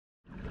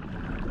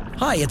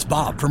Hi, it's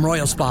Bob from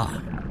Royal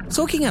Spa.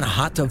 Soaking in a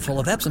hot tub full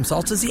of Epsom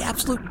salts is the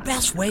absolute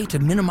best way to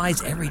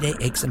minimize everyday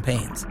aches and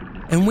pains.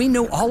 And we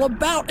know all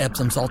about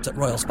Epsom salts at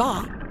Royal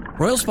Spa.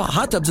 Royal Spa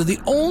hot tubs are the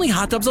only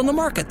hot tubs on the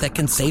market that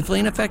can safely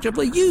and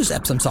effectively use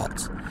Epsom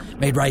salts.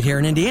 Made right here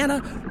in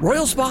Indiana,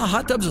 Royal Spa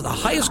hot tubs are the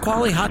highest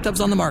quality hot tubs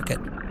on the market.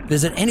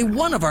 Visit any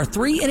one of our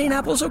 3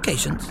 Indianapolis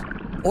locations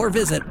or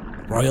visit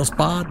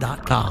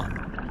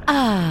royalspa.com.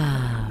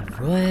 Ah,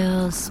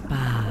 Royal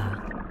Spa.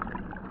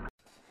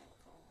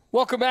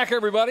 Welcome back,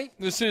 everybody.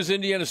 This is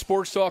Indiana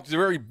Sports Talk. It's a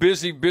very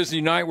busy,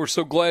 busy night. We're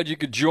so glad you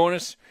could join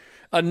us.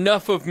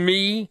 Enough of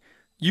me.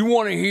 You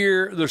want to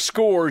hear the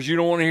scores. You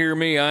don't want to hear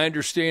me. I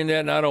understand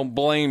that, and I don't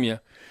blame you.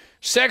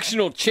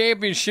 Sectional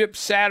championship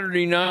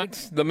Saturday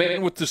night. The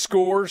man with the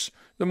scores,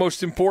 the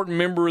most important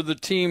member of the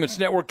team. It's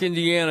Network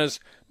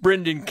Indiana's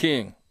Brendan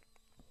King.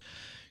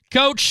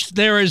 Coach,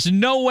 there is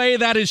no way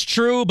that is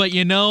true, but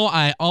you know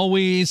I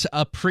always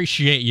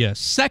appreciate you.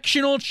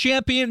 Sectional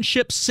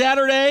championship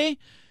Saturday.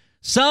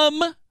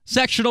 Some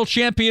sectional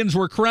champions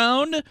were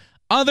crowned.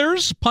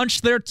 Others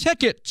punched their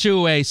ticket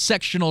to a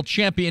sectional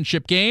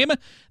championship game.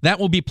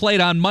 That will be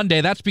played on Monday.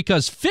 That's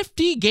because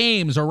 50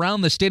 games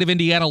around the state of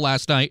Indiana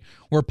last night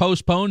were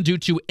postponed due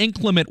to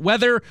inclement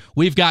weather.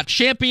 We've got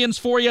champions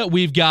for you.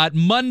 We've got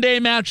Monday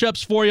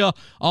matchups for you,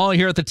 all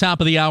here at the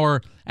top of the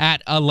hour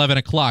at 11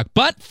 o'clock.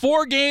 But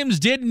 4 games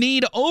did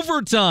need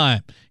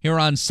overtime here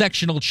on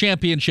Sectional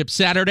Championship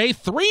Saturday.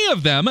 3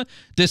 of them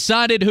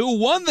decided who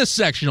won the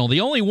sectional.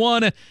 The only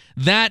one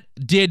that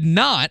did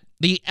not,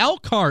 the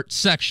Elkhart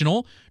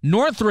sectional.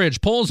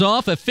 Northridge pulls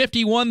off a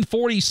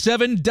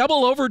 51-47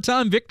 double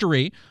overtime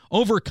victory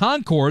over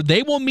Concord.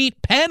 They will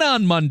meet Penn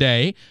on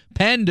Monday.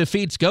 Penn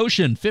defeats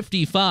Goshen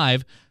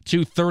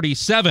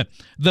 55-37.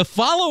 The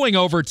following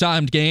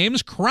overtime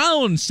games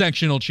crown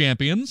sectional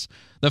champions.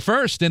 The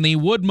first in the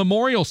Wood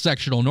Memorial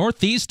Sectional,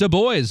 Northeast Du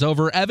Bois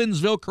over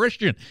Evansville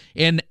Christian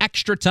in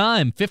extra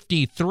time,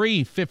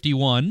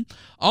 53-51.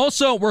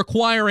 Also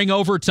requiring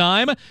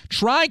overtime,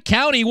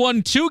 Tri-County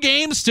won 2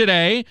 games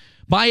today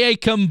by a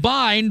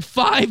combined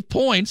 5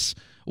 points,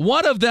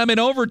 one of them in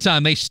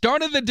overtime. They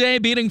started the day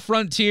beating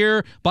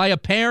Frontier by a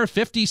pair,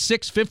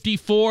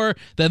 56-54.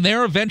 Then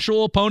their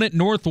eventual opponent,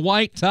 North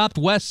White, topped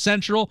West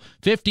Central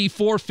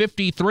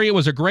 54-53. It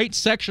was a great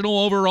sectional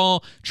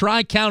overall.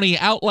 Tri-County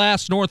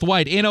outlasts North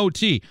White in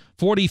OT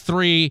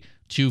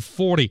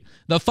 43-40.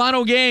 The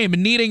final game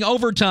needing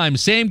overtime.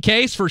 Same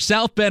case for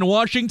South Bend,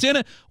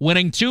 Washington,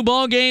 winning 2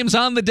 ball games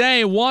on the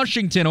day.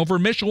 Washington over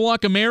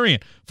Mishawaka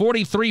Marion,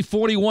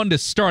 43-41 to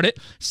start it.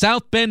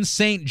 South Bend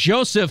St.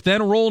 Joseph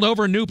then rolled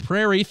over New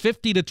Prairie,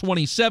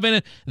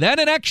 50-27. Then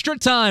in extra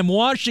time,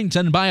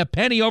 Washington by a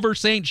penny over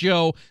St.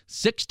 Joe,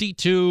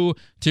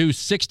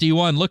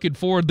 62-61. Looking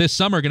forward this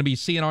summer, going to be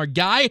seeing our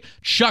guy,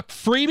 Chuck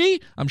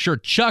Freeby. I'm sure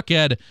Chuck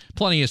had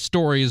plenty of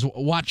stories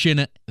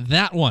watching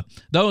that one.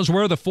 Those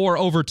were the 4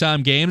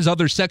 overtime games.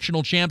 Other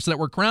sectional champs that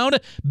were crowned.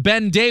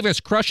 Ben Davis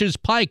crushes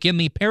Pike in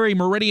the Perry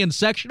Meridian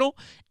sectional,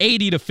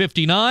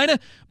 80-59.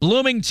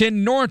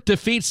 Bloomington North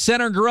defeats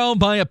Center Grove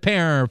by a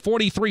pair,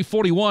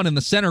 43-41 in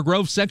the Center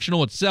Grove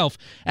sectional itself.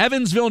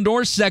 Evansville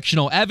North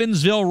sectional,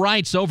 Evansville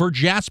Rights over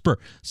Jasper,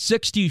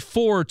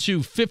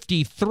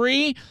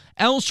 64-53.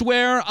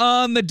 Elsewhere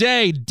on the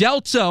day,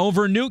 Delta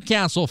over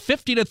Newcastle,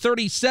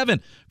 50-37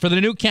 for the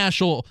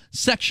Newcastle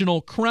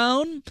sectional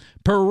crown.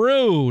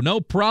 Peru, no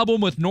problem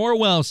with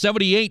Norwell,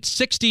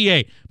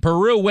 78-68.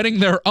 Peru winning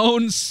their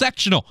own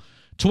sectional.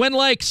 Twin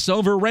Lakes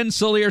over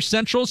Rensselaer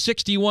Central,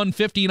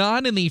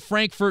 61-59 in the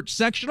Frankfort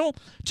sectional.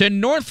 To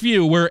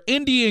Northview, where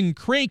Indian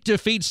Creek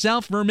defeats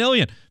South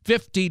Vermilion,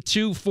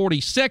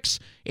 52-46.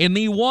 In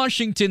the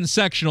Washington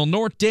sectional,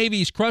 North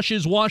Davies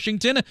crushes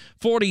Washington,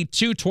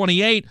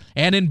 42-28.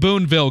 And in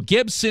Boonville,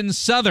 Gibson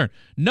Southern,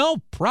 no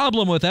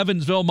problem with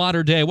Evansville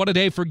Mater Dei. What a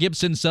day for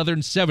Gibson Southern,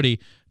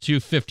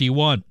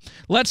 70-51.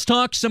 Let's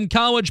talk some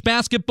college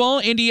basketball.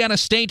 Indiana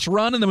State's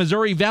run in the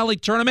Missouri Valley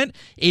tournament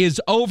is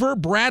over.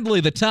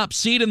 Bradley, the top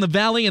seed in the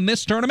Valley in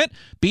this tournament,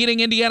 beating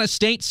Indiana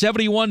State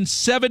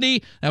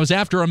 71-70. That was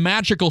after a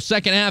magical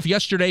second half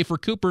yesterday for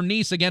Cooper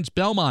Neese against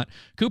Belmont.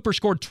 Cooper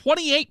scored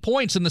 28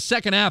 points in the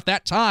second half.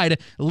 That tied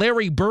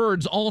Larry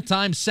Bird's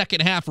all-time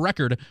second half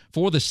record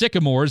for the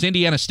Sycamores.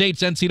 Indiana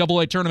State's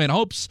NCAA tournament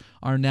hopes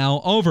are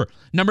now over.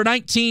 Number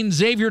 19,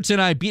 Xavier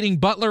tonight beating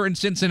Butler in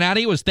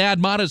Cincinnati. It was Thad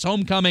Matta's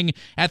homecoming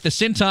at the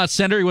Cintas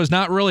Center. He was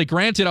not really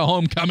granted a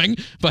homecoming,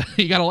 but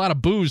he got a lot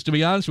of boos, to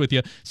be honest with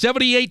you.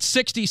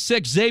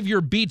 78-66, Xavier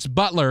beats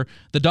Butler.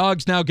 The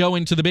Dogs now go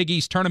into the Big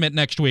East tournament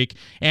next week.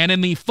 And in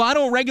the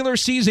final regular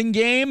season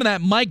game that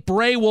Mike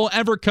Bray will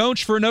ever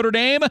coach for Notre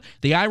Dame,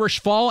 the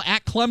Irish fall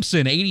at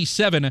Clemson,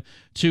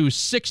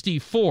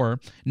 87-64.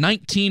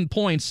 19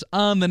 points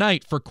on the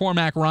night for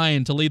Cormac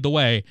Ryan to lead the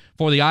way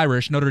for the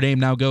Irish. Notre Dame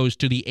now goes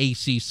to the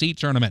ACC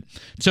tournament.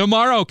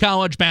 Tomorrow,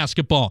 college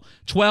basketball,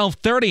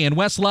 12:30 in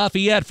West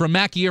Lafayette from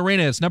Mackey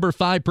Arena. It's number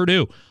 5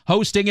 Purdue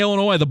hosting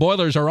Illinois. The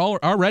Boilers are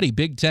already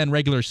Big Ten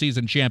regular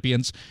season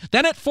champions.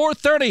 Then at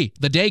 4:30,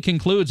 the day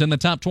concludes in the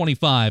top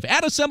 25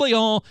 at Assembly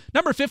Hall,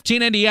 number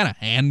 15 Indiana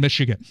and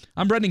Michigan.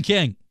 I'm Brendan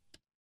King.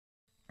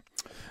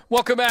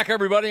 Welcome back,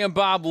 everybody. I'm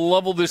Bob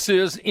Lovell. This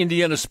is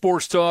Indiana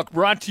Sports Talk,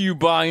 brought to you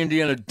by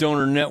Indiana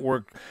Donor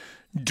Network.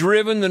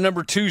 Driven, the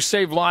number 2,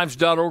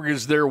 SaveLives.org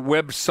is their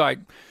website.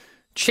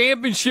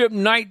 Championship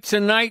night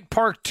tonight.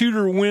 Park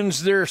Tudor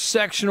wins their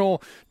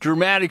sectional,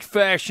 dramatic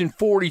fashion,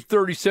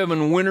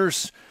 40-37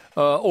 winners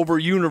over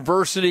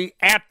University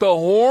at the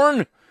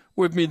Horn.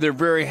 With me, their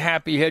very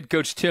happy head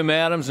coach, Tim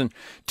Adams. And,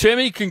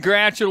 Timmy,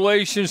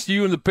 congratulations to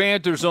you and the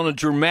Panthers on a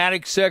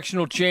dramatic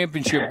sectional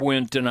championship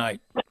win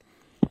tonight.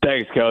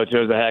 Thanks, Coach. It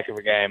was a heck of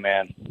a game,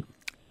 man.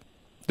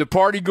 The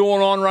party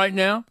going on right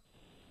now?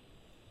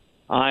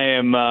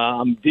 I'm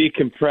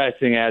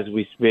decompressing as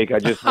we speak. I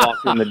just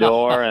walked in the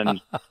door and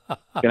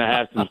gonna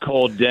have some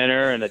cold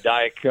dinner and a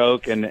Diet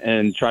Coke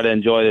and try to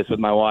enjoy this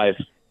with my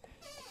wife.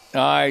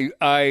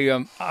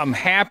 I'm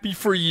happy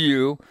for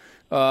you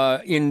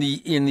in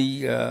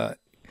the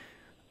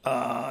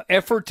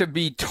effort to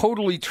be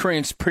totally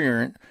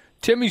transparent.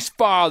 Timmy's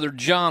father,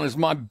 John, is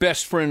my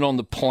best friend on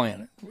the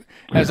planet.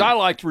 As I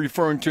like to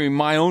refer to him,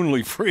 my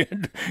only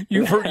friend.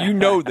 You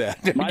know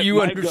that.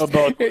 You understand.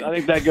 I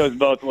think that goes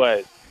both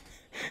ways.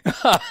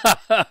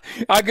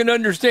 I can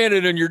understand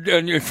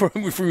it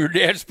from your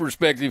dad's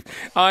perspective.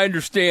 I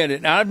understand it.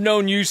 And I've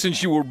known you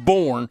since you were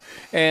born,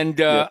 and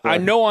Yes, I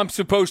know I'm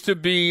supposed to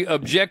be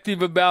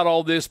objective about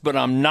all this, but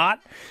I'm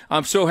not.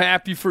 I'm so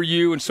happy for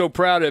you and so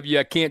proud of you,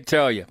 I can't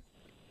tell you.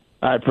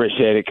 I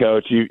appreciate it,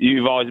 Coach.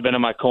 You've always been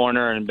in my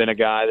corner and been a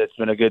guy that's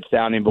been a good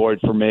sounding board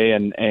for me,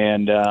 and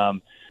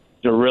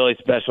it's a really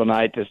special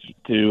night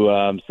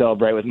to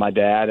celebrate with my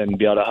dad and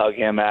be able to hug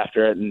him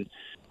after it. And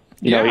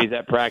you know, he's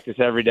at practice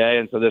every day,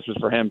 and so this was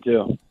for him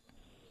too.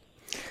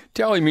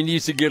 Tell him he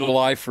needs to get a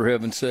life, for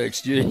heaven's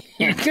sakes.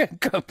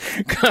 Come.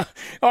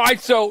 All right,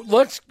 so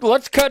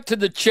let's cut to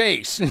the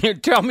chase.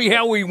 Tell me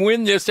how we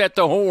win this at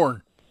the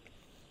Horn.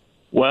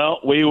 Well,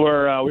 we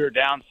were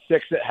down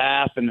 6 at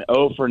half and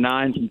 0 for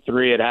 9 from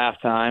 3 at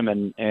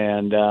halftime,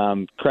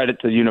 and credit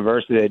to the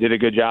University, they did a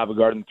good job of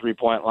guarding the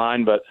 3-point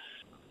line, but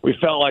we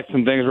felt like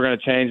some things were going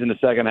to change in the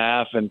second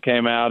half, and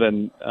came out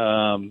and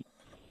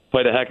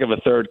played a heck of a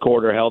third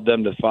quarter, held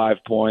them to 5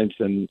 points,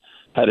 and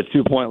had a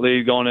 2-point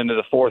lead going into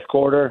the fourth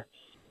quarter.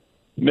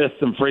 Missed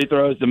some free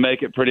throws to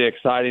make it pretty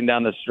exciting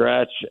down the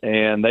stretch,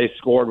 and they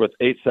scored with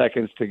 8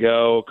 seconds to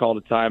go, called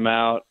a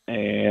timeout,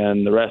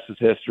 and the rest is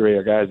history.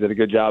 Our guys did a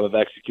good job of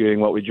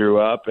executing what we drew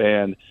up,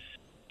 and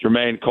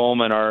Jermaine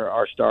Coleman,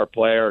 our star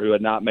player, who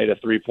had not made a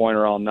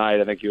three-pointer all night,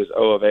 I think he was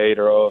 0 of 8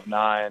 or 0 of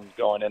 9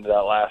 going into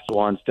that last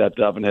one, stepped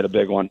up and hit a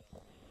big one.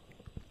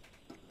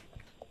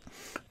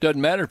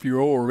 Doesn't matter if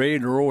you're 0 of 8 or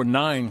 0 of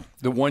 9.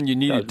 The one you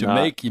needed to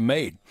make, you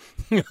made.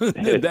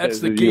 That's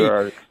the key. You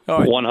are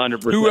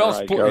 100%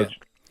 right, Coach.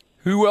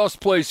 Who else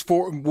plays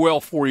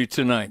well for you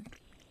tonight?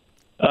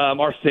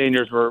 Our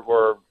seniors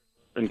were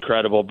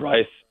incredible.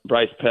 Bryce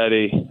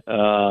Petty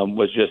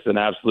was just an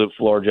absolute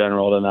floor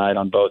general tonight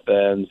on both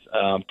ends.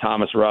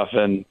 Thomas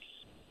Ruffin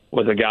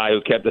was a guy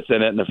who kept us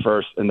in it in the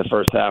first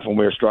half when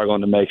we were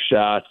struggling to make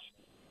shots.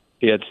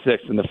 He had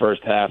 6 in the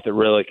first half that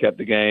really kept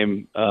the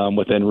game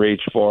within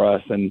reach for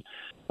us. And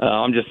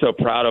I'm just so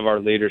proud of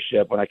our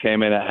leadership when I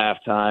came in at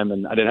halftime,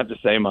 and I didn't have to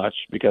say much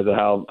because of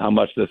how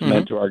much this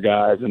meant to our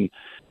guys. And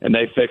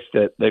they fixed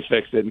it. They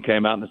fixed it and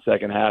came out in the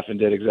second half and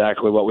did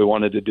exactly what we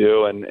wanted to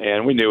do.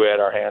 And we knew we had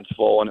our hands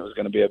full and it was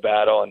going to be a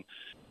battle. And,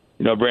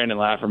 you know, Brandon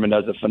Lafferman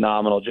does a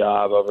phenomenal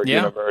job over at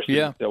University.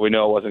 Yeah. So we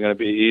know it wasn't going to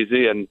be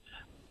easy. And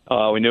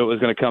we knew it was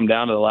going to come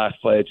down to the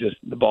last play. Just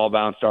the ball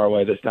bounced our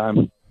way this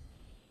time.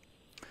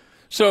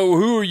 So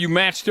who are you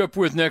matched up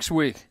with next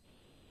week?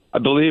 I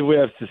believe we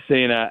have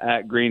Cecina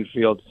at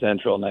Greenfield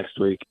Central next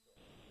week.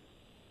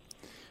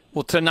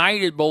 Well,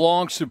 tonight it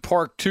belongs to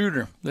Park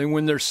Tudor. They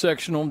win their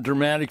sectional in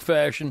dramatic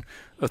fashion,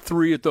 a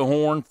 3 at the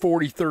Horn,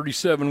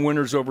 40-37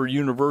 winners over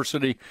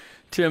University.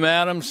 Tim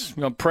Adams,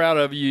 I'm proud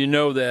of you. You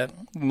know that.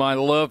 My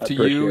love to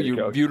you, your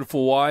Coach.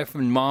 Beautiful wife,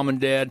 and mom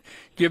and dad.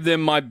 Give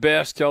them my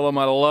best. Tell them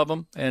I love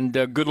them, and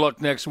good luck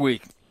next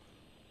week.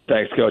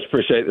 Thanks, Coach.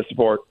 Appreciate the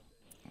support.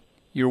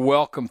 You're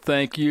welcome.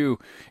 Thank you.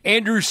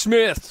 Andrew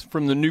Smith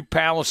from the New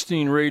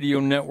Palestine Radio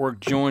Network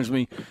joins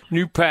me.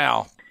 New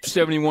Pal,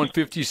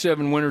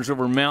 71-57 winners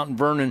over Mount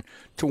Vernon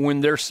to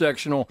win their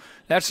sectional.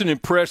 That's an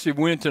impressive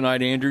win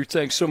tonight, Andrew.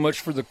 Thanks so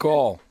much for the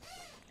call.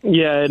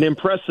 Yeah, an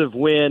impressive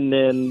win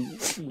in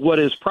what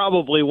is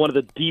probably one of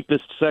the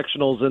deepest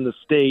sectionals in the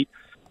state.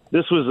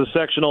 This was a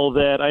sectional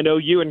that I know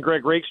you and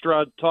Greg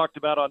Rakestraw talked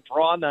about on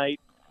draw night,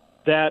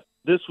 that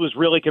this was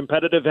really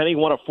competitive. Any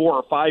one of 4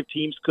 or 5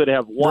 teams could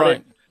have won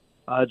it.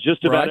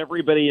 Just about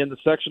everybody in the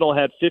sectional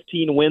had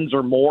 15 wins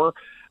or more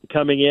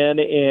coming in,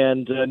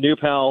 and New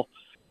Pal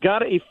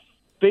got a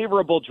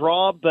favorable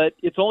draw, but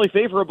it's only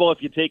favorable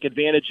if you take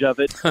advantage of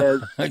it,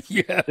 as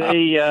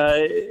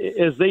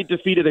they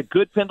defeated a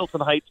good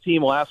Pendleton Heights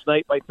team last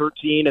night by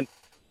 13, and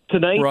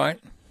tonight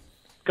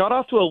got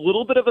off to a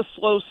little bit of a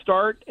slow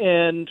start,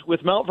 and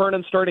with Mount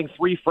Vernon starting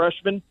 3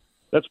 freshmen,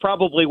 that's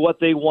probably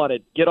what they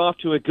wanted, get off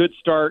to a good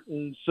start,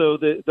 and so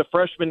the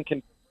freshmen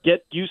can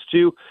get used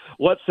to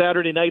what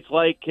Saturday night's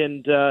like,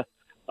 and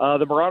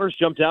The Marauders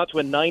jumped out to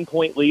a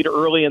 9-point lead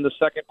early in the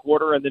second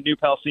quarter, and the New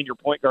Pal senior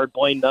point guard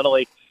Blaine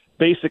Nunnally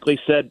basically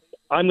said,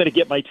 I'm going to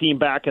get my team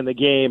back in the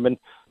game. And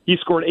he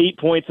scored 8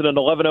 points in an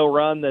 11-0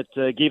 run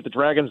that gave the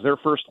Dragons their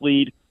first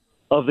lead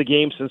of the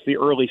game since the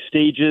early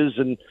stages.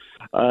 And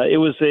it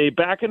was a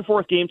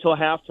back-and-forth game till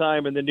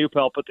halftime, and the New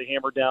Pal put the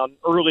hammer down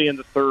early in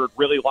the third,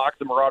 really locked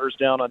the Marauders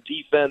down on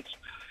defense,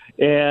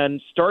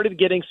 and started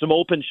getting some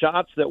open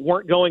shots that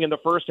weren't going in the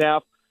first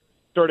half,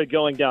 started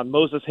going down.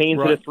 Moses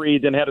Haynes hit a three,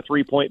 then had a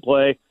three-point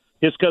play.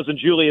 His cousin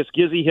Julius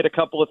Gizzy hit a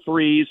couple of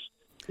threes.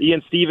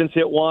 Ian Stevens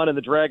hit one, and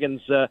the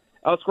Dragons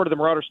outscored the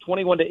Marauders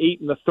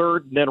 21-8 in the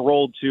third, and then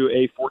rolled to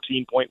a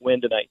 14-point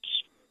win tonight.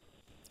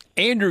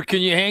 Andrew,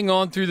 can you hang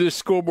on through this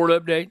scoreboard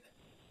update?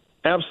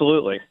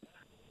 Absolutely.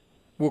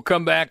 We'll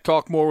come back,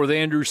 talk more with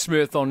Andrew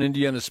Smith on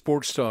Indiana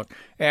Sports Talk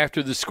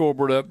after the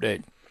scoreboard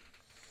update.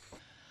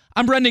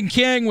 I'm Brendan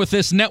King with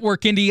this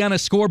Network Indiana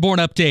scoreboard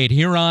update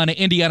here on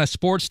Indiana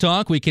Sports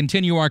Talk. We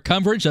continue our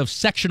coverage of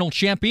sectional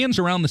champions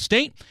around the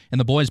state in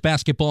the boys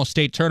basketball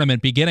state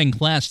tournament beginning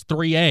Class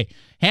 3A.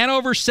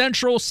 Hanover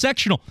Central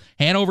sectional.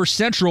 Hanover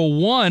Central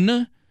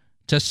won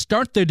to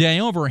start the day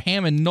over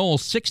Hammond Knoll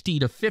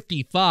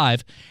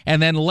 60-55,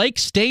 and then Lake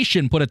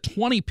Station put a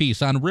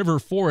 20-piece on River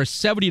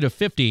Forest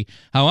 70-50.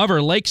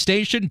 However, Lake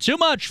Station too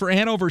much for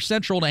Hanover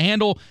Central to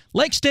handle.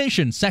 Lake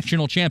Station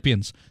sectional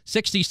champions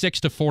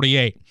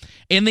 66-48.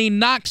 In the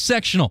Knox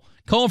sectional,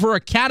 Culver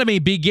Academy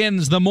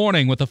begins the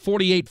morning with a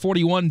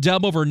 48-41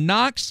 dub over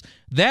Knox.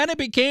 Then it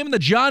became the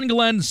John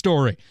Glenn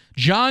story.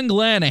 John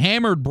Glenn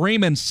hammered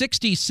Bremen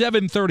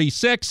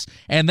 67-36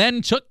 and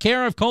then took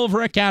care of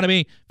Culver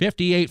Academy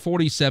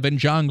 58-47.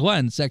 John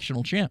Glenn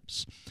sectional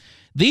champs.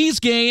 These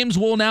games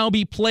will now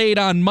be played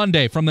on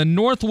Monday from the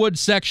Northwood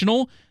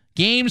sectional.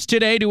 Games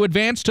today to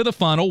advance to the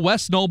final.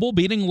 West Noble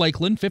beating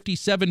Lakeland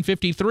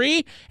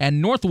 57-53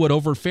 and Northwood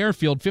over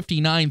Fairfield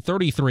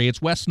 59-33.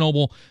 It's West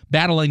Noble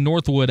battling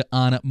Northwood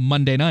on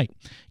Monday night.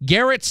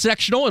 Garrett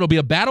sectional, it'll be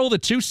a battle of the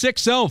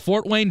 2-6-0.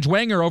 Fort Wayne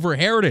Dwenger over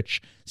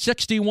Heritage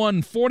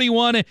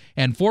 61-41,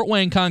 and Fort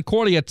Wayne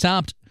Concordia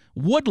topped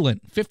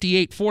Woodland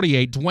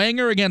 58-48.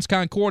 Dwenger against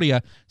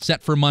Concordia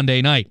set for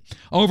Monday night.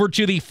 Over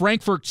to the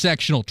Frankfort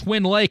sectional.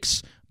 Twin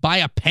Lakes by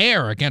a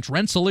pair against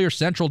Rensselaer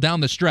Central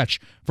down the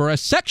stretch for a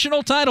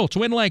sectional title.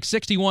 Twin Lakes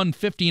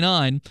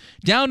 61-59.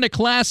 Down to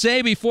Class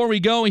A before we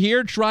go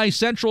here.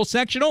 Tri-Central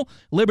sectional.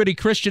 Liberty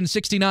Christian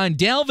 69.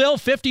 Daleville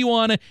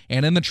 51.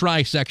 And in the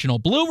Tri-Sectional,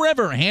 Blue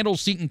River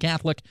handles Seton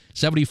Catholic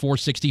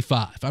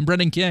 74-65. I'm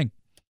Brendan King.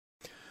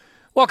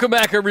 Welcome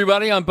back,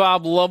 everybody. I'm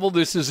Bob Lovell.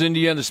 This is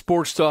Indiana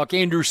Sports Talk.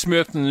 Andrew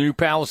Smith and the New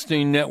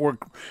Palestine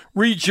Network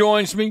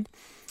rejoins me.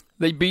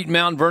 They beat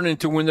Mount Vernon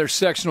to win their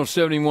sectional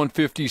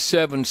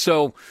 71-57.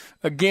 So,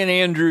 again,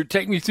 Andrew,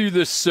 take me through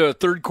this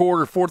third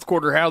quarter, fourth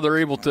quarter, how they're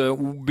able to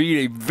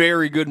beat a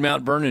very good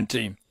Mount Vernon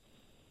team.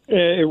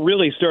 It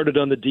really started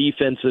on the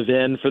defensive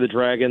end for the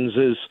Dragons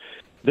as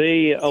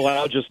they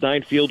allowed just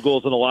 9 field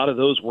goals, and a lot of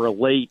those were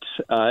late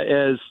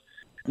as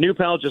New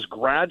Pal just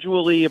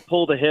gradually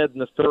pulled ahead in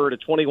the third, a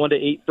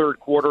 21-8 third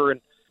quarter,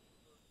 and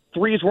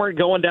threes weren't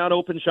going down,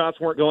 open shots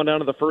weren't going down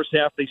in the first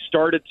half. They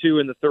started to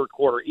in the third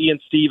quarter. Ian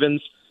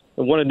Stevens,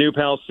 one of New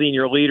Pal's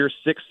senior leaders,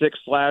 6'6"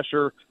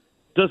 slasher,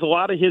 does a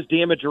lot of his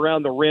damage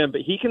around the rim,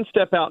 but he can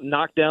step out and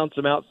knock down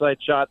some outside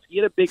shots. He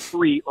had a big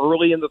three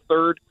early in the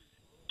third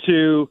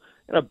to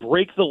kind of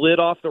break the lid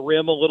off the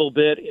rim a little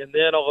bit, and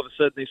then all of a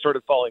sudden they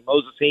started falling.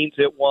 Moses Haynes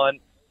hit one.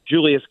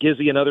 Julius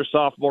Gizzy, another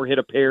sophomore, hit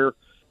a pair.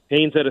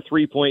 Haynes had a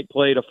three-point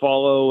play to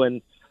follow,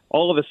 and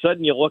all of a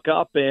sudden you look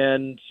up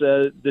and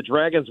the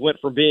Dragons went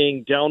from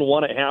being down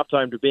 1 at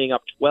halftime to being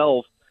up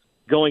 12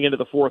 going into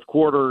the fourth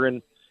quarter,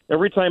 and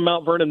every time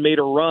Mount Vernon made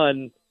a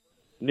run,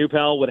 New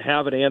Pal would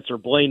have an answer.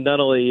 Blaine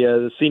Nunnally,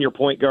 the senior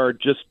point guard,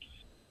 just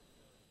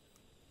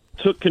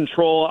took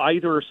control,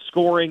 either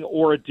scoring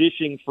or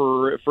dishing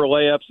for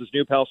layups as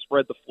New Pal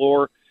spread the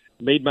floor,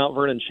 made Mount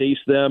Vernon chase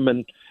them.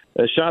 And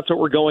the shots that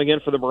were going in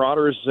for the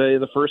Marauders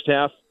in the first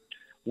half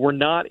were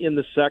not in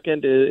the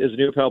second, as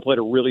New Pal played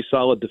a really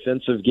solid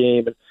defensive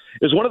game. It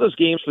was one of those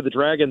games for the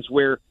Dragons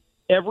where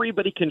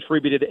everybody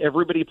contributed.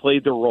 Everybody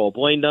played their role.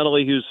 Blaine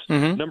Nunnally, who's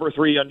number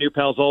 3 on New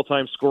Pal's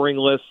all-time scoring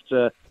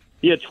list,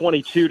 he had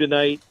 22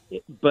 tonight,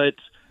 but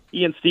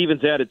Ian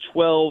Stevens added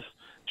 12.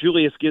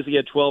 Julius Gizzy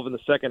had 12 in the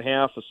second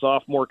half, a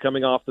sophomore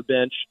coming off the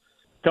bench.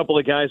 A couple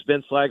of guys,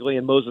 Ben Slagley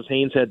and Moses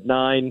Haynes, had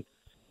 9.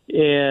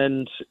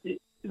 And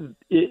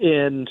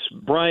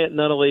Bryant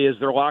Nunnally is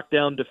their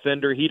lockdown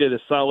defender. He did a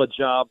solid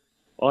job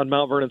on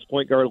Mount Vernon's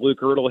point guard,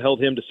 Luke Ertl,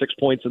 held him to 6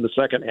 points in the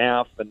second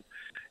half. And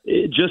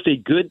just a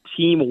good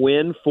team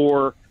win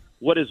for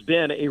what has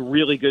been a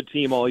really good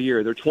team all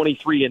year. They're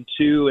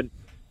 23-2, and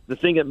the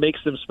thing that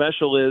makes them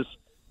special is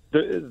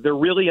they're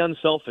really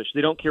unselfish.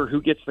 They don't care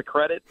who gets the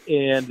credit,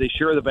 and they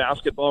share the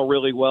basketball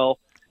really well,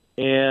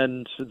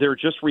 and they're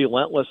just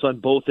relentless on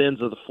both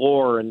ends of the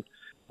floor. And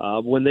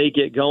when they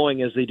get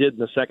going, as they did in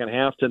the second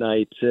half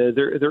tonight,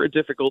 they're a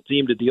difficult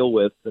team to deal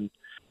with, and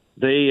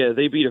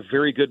they beat a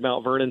very good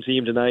Mount Vernon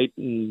team tonight.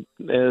 And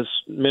as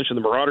mentioned,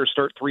 the Marauders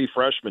start 3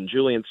 freshmen.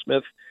 Julian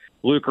Smith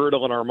Luke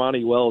Ertl and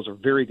Armani Wells are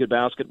very good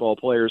basketball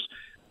players.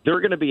 They're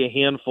going to be a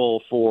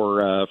handful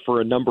for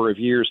a number of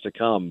years to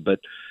come. But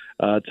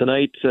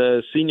tonight,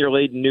 senior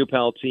laden New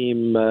Pal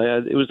team,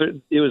 it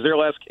was their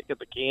last kick at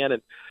the can,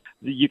 and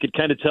you could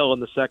kind of tell in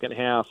the second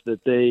half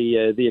that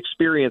the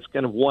experience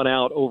kind of won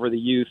out over the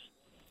youth.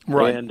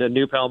 Right. And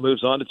New Pal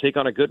moves on to take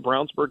on a good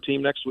Brownsburg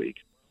team next week.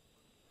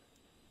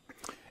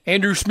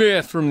 Andrew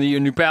Smith from the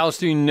New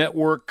Palestine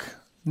Network,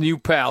 New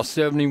Pal,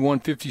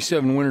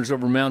 71-57 winners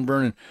over Mount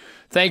Vernon.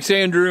 Thanks,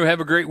 Andrew. Have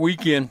a great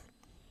weekend.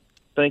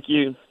 Thank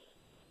you.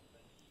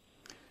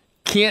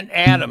 Kent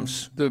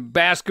Adams, the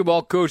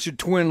basketball coach at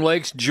Twin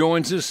Lakes,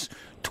 joins us.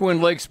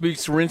 Twin Lakes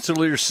beats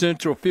Rensselaer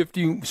Central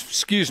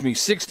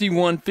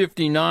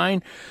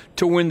 61-59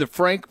 to win the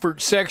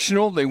Frankfort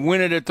Sectional. They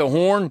win it at the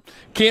Horn.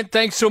 Kent,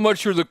 thanks so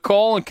much for the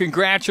call, and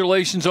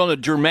congratulations on a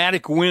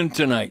dramatic win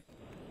tonight.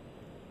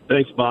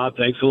 Thanks, Bob.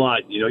 Thanks a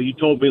lot. You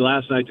told me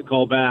last night to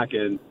call back,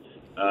 and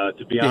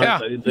to be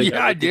honest, I didn't think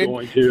I would be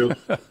going to.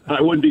 I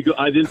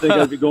didn't think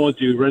I'd be going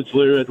to.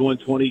 Rensselaer had won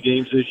 20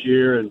 games this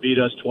year and beat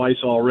us twice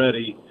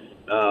already.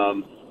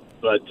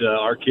 But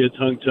our kids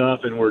hung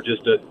tough, and we were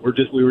just a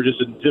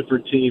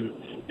different team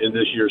in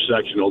this year's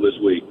sectional this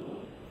week.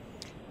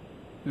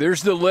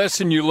 There's the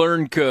lesson you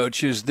learn,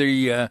 Coach, is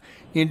the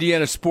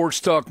Indiana Sports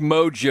Talk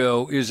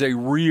mojo is a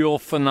real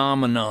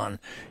phenomenon,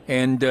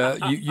 and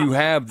you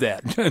have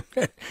that.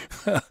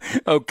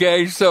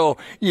 Okay, so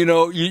you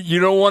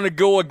don't want to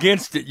go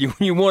against it.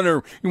 You want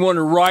to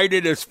ride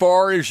it as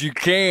far as you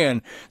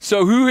can.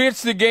 So who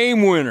hits the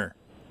game winner?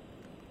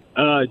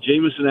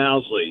 Jamison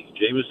Owsley.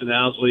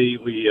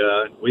 We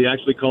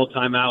actually called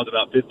timeout with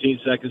about 15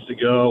 seconds to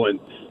go, and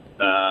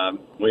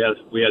we had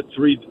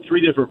three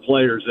different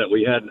players that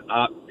we had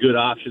good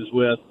options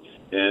with,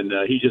 and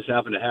he just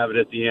happened to have it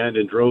at the end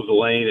and drove the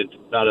lane. It's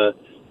about a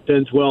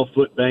 10-12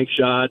 foot bank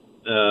shot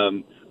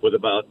with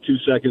about 2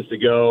 seconds to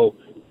go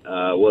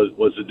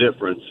was the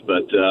difference.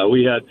 But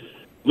we had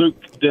Luke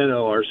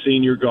Deno, our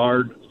senior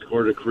guard,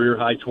 scored a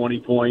career-high 20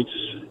 points,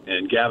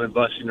 and Gavin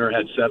Bussinger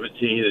had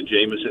 17, and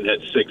Jamison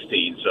had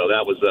 16. So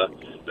that was a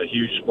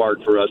huge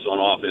spark for us on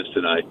offense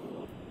tonight.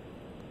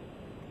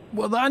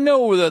 Well, I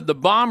know that the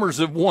Bombers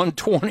have won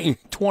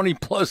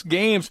 20-plus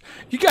games.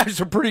 You guys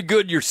are pretty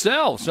good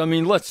yourselves. I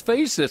mean, let's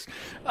face this.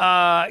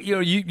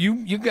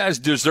 You guys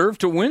deserve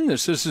to win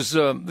this. It's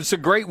a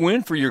great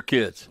win for your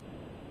kids.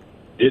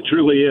 It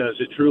truly is.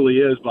 It truly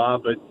is,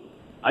 Bob. But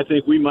I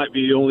think we might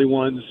be the only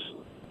ones,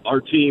 our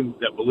team,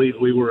 that believed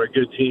we were a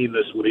good team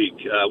this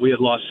week. We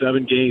had lost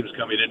 7 games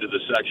coming into the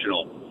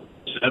sectional.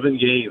 7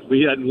 games.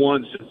 We hadn't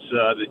won since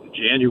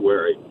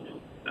January.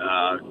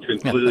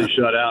 Completely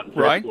shut out in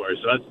February. Right.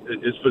 So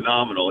it's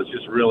phenomenal. It's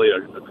just really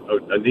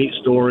a neat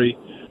story.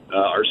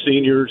 Our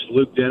seniors,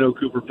 Luke Deno,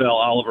 Cooper Pell,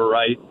 Oliver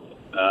Wright,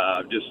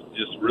 just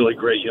really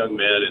great young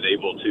men and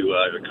able to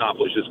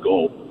accomplish this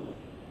goal.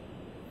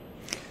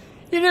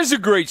 It is a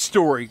great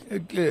story,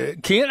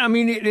 Kent. I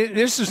mean,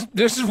 this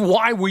is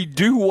why we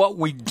do what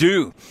we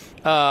do.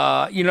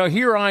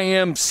 Here I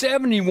am,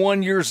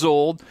 71 years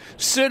old,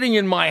 sitting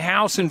in my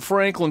house in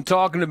Franklin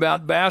talking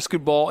about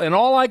basketball, and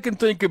all I can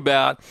think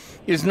about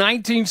is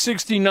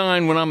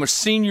 1969 when I'm a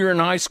senior in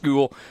high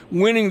school,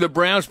 winning the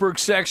Brownsburg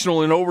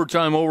Sectional in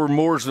overtime over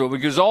Mooresville,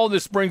 because all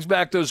this brings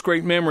back those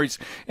great memories.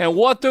 And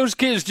what those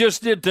kids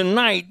just did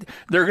tonight,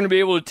 they're going to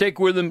be able to take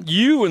with them.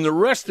 You and the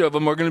rest of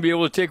them are going to be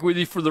able to take with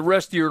you for the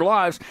rest of your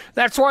lives.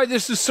 That's why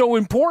this is so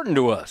important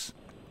to us.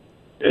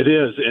 It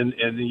is,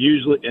 and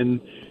usually, and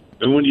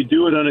when you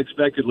do it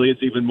unexpectedly,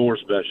 it's even more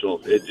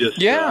special. It just,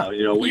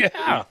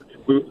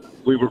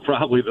 we were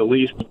probably the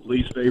least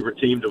favorite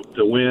team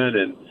to win,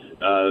 and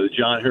the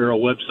John Harrell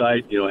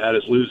website, had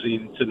us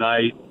losing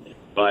tonight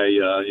by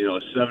a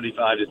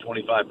 75 to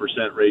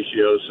 25%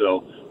 ratio.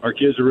 So our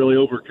kids are really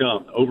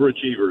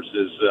overachievers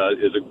is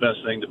the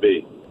best thing to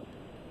be.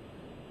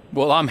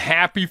 Well, I'm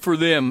happy for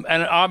them,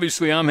 and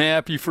obviously I'm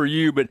happy for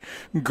you, but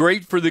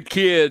great for the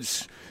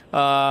kids.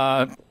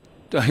 A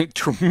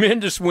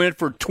tremendous win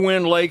for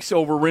Twin Lakes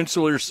over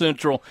Rensselaer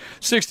Central,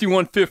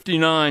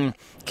 61-59.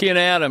 Ken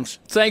Adams,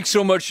 thanks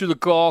so much for the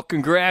call.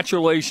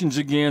 Congratulations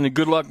again, and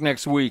good luck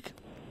next week.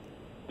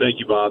 Thank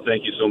you, Bob.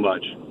 Thank you so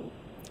much.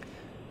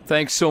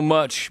 Thanks so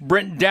much.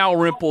 Brent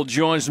Dalrymple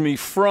joins me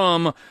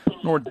from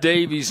North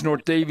Davies.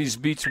 North Davies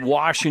beats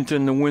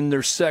Washington to win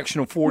their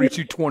sectional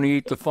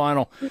 42-28, the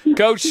final.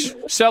 Coach,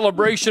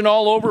 celebration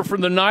all over for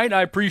the night.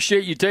 I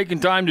appreciate you taking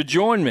time to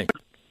join me.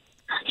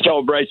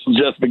 Celebration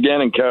just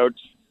beginning, Coach.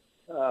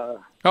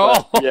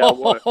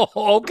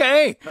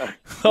 Okay.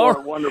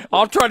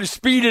 I'll try to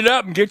speed it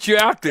up and get you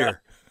out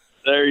there.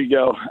 There you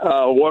go.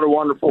 What a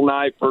wonderful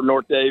night for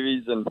North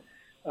Davies, and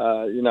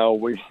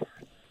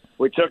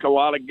we took a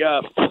lot of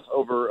guff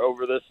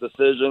over this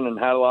decision and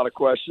had a lot of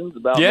questions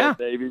about North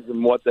Davies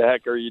and what the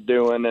heck are you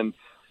doing, and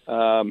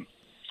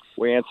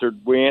we answered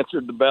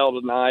the bell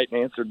tonight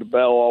and answered the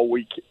bell all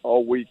week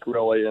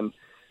really, and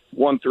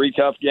won 3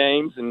 tough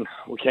games, and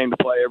we came to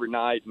play every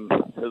night, and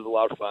it was a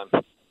lot of fun.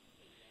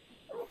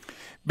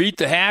 beat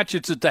the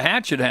Hatchets at the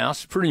Hatchet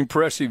House. Pretty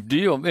impressive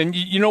deal. And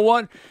you know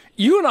what?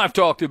 You and I have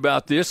talked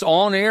about this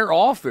on air,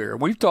 off air.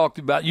 We've talked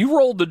about you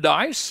rolled the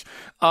dice.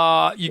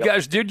 You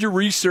guys did your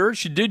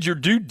research. You did your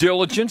due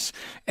diligence.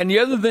 And the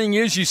other thing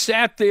is you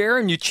sat there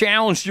and you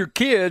challenged your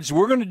kids.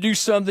 We're going to do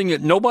something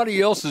that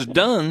nobody else has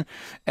done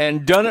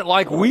and done it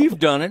like we've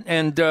done it.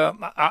 And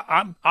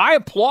I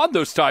applaud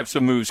those types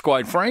of moves,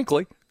 quite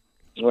frankly.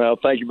 Well,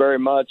 thank you very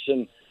much.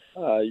 And,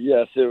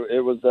 yes,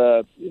 it was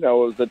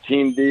a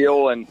team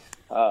deal. And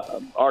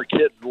our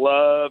kids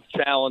love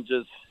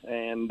challenges.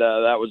 And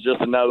that was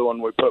just another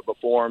one we put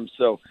before them.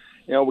 So,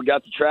 we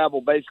got to travel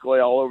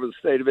basically all over the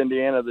state of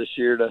Indiana this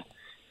year to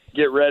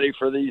get ready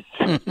for these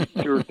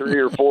 2 or 3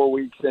 or 4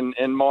 weeks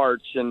in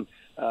March, and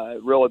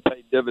it really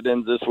paid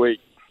dividends this week.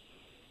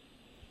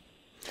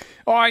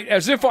 All right,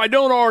 as if I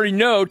don't already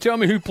know, tell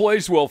me who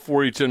plays well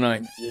for you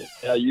tonight.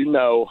 Yeah,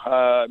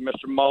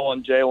 Mr.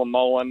 Mullen, Jalen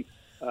Mullen,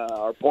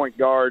 our point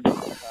guard.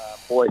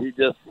 Boy,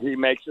 he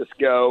makes us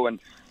go, and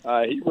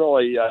he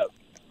really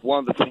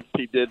one of the things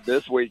he did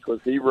this week was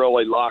he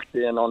really locked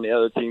in on the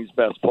other team's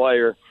best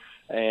player,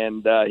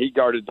 and he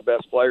guarded the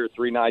best player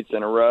 3 nights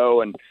in a row,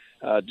 and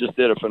just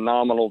did a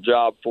phenomenal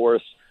job for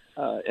us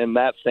in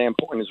that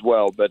standpoint as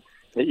well. But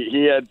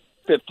he had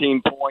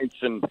 15 points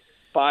and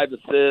 5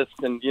 assists,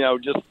 and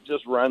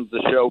just runs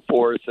the show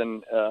for us,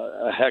 and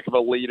a heck of a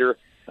leader.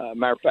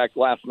 Matter of fact,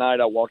 last night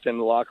I walked in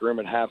the locker room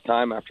at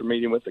halftime after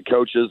meeting with the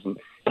coaches, and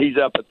he's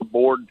up at the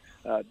board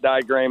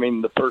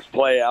diagramming the first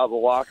play out of the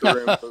locker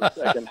room for the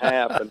second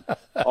half, and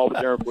all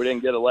but there we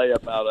didn't get a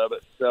layup out of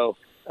it. So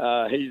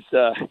he's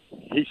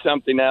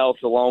something else,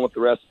 along with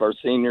the rest of our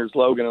seniors.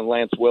 Logan and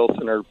Lance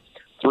Wilson are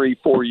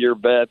 3-4 year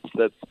vets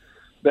that's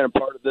been a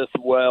part of this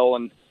as well,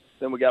 and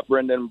then we got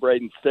Brendan and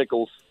Braden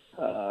Stickles,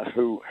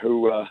 who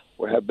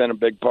have been a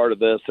big part of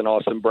this, and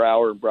Austin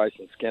Brower and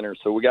Bryson Skinner.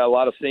 So we got a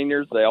lot of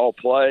seniors. They all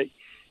play,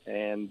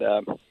 and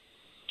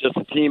just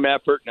a team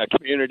effort and a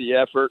community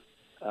effort.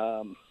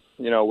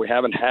 We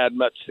haven't had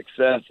much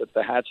success at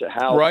the Hatchet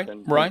House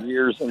in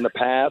years in the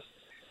past,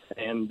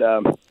 and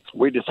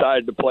we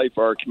decided to play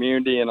for our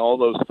community and all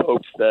those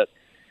folks that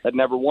had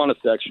never won a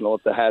sectional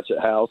at the Hatchet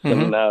House,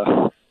 and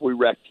we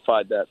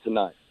rectified that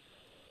tonight.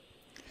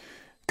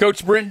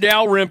 Coach Brent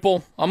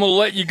Dalrymple, I'm going to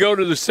let you go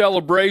to the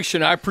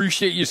celebration. I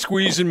appreciate you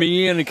squeezing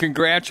me in, and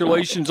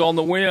congratulations on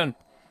the win.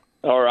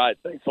 All right.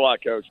 Thanks a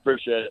lot, Coach.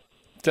 Appreciate it.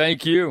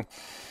 Thank you.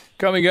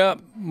 Coming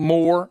up,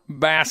 more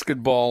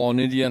basketball on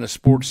Indiana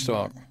Sports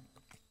Talk.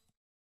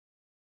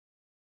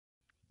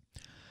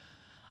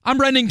 I'm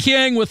Brendan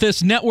King with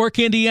this Network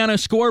Indiana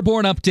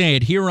scoreboard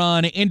update here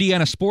on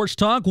Indiana Sports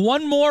Talk.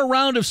 One more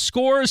round of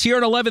scores here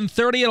at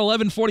 11:30. At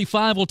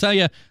 11:45, we'll tell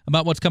you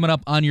about what's coming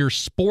up on your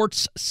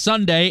Sports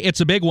Sunday. It's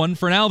a big one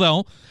for now,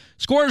 though.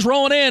 Scores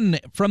rolling in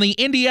from the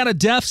Indiana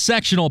Deaf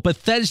Sectional.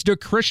 Bethesda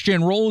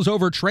Christian rolls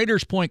over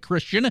Traders Point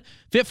Christian,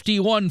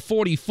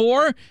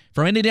 51-44.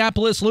 From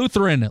Indianapolis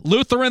Lutheran.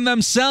 Lutheran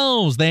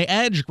themselves, they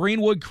edge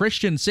Greenwood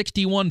Christian,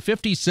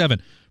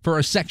 61-57. For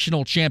a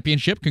sectional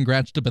championship.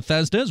 Congrats to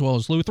Bethesda as well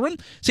as Lutheran.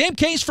 Same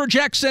case for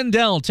Jack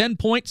Sendell,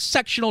 10-point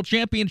sectional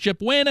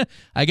championship win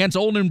against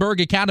Oldenburg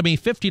Academy,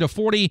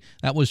 50-40.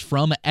 That was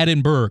from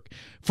Edinburgh.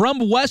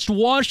 From West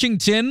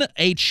Washington,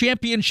 a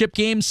championship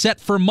game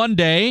set for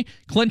Monday.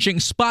 Clinching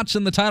spots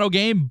in the title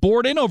game,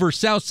 Borden over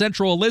South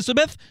Central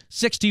Elizabeth,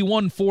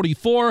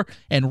 61-44.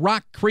 And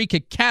Rock Creek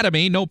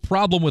Academy, no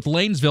problem with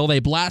Lanesville. They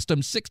blast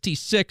them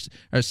 76,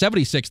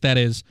 that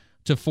is,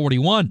 to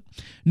 41.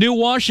 New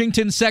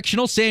Washington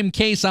sectional, same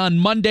case on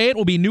Monday. It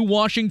will be New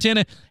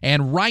Washington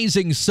and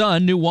Rising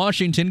Sun. New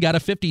Washington got a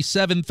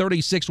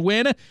 57-36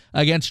 win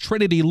against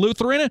Trinity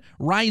Lutheran.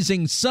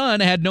 Rising Sun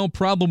had no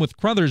problem with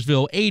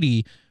Crothersville,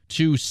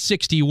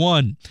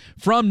 80-61.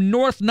 From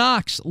North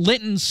Knox,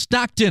 Linton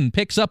Stockton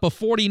picks up a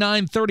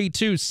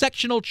 49-32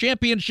 sectional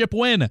championship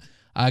win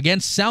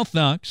against South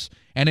Knox.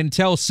 And in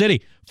Tell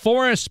City,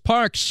 Forest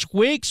Park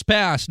squeaks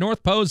past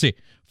North Posey,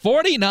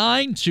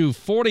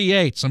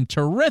 49-48. Some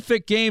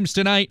terrific games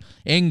tonight,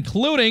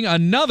 including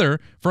another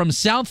from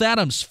South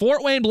Adams.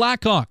 Fort Wayne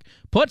Blackhawk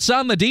puts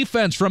on the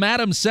defense from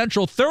Adams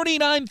Central,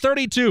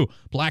 39-32.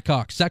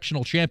 Blackhawk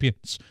sectional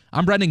champions.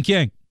 I'm Brendan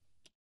King.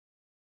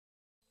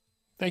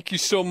 Thank you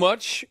so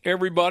much,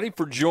 everybody,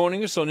 for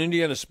joining us on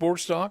Indiana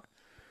Sports Talk.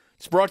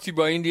 It's brought to you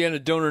by Indiana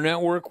Donor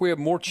Network. We have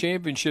more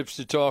championships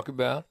to talk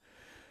about.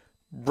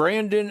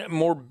 Brandon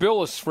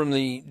Morbillis from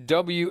the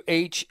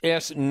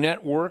WHS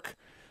Network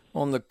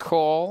on the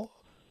call.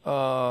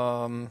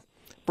 Brendan,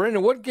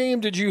 what game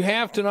did you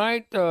have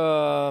tonight?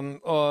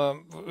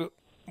 Wapahani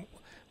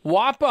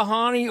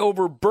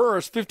over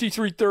Burris,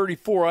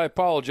 53-34. I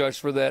apologize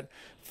for that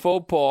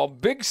faux pas.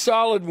 Big,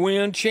 solid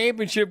win,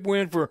 championship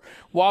win for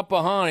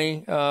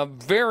Wapahani.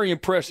 Very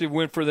impressive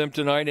win for them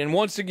tonight. And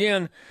once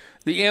again,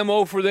 the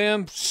MO for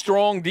them,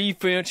 strong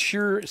defense,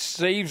 sure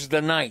saves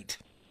the night.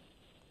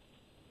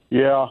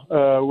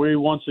 Yeah, we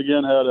once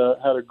again had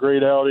a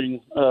great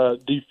outing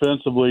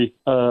defensively.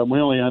 We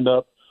only end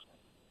up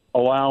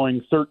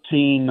allowing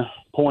 13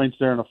 points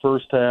there in the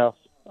first half.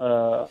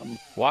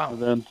 Wow!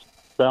 And then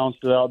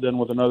bounced it out then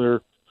with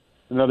another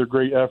another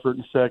great effort in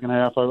the second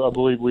half. I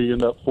believe we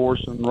end up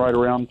forcing right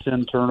around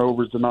 10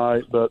 turnovers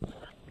tonight, but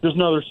just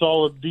another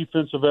solid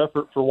defensive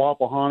effort for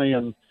Wapahani,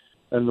 and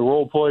the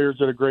role players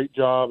did a great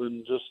job,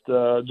 and just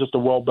a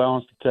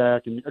well-balanced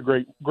attack and a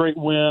great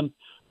win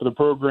for the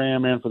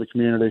program and for the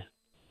community.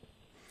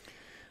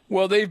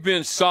 Well, they've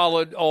been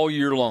solid all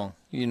year long.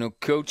 You know,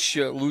 Coach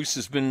Luce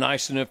has been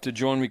nice enough to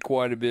join me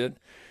quite a bit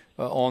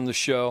on the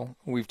show.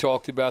 We've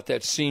talked about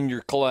that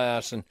senior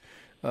class, and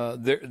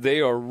they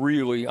are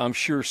really, I'm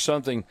sure,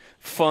 something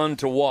fun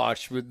to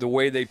watch with the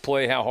way they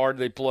play, how hard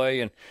they play,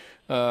 and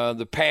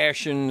the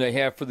passion they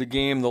have for the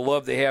game, the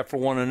love they have for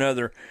one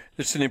another.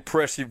 It's an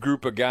impressive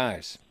group of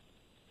guys.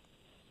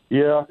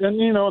 Yeah, and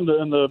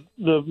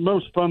the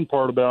most fun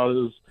part about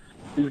it is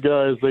these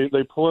guys,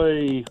 they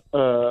play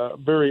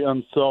very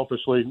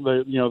unselfishly.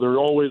 They're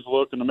always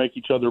looking to make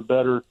each other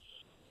better,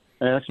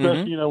 and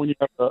especially when you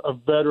have a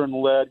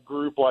veteran-led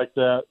group like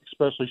that,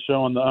 especially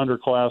showing the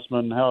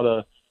underclassmen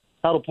how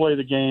to play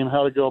the game,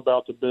 how to go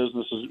about the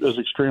business is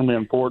extremely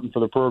important for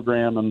the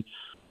program, and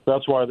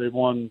that's why they've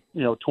won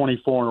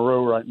 24 in a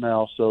row right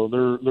now. So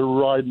they're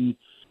riding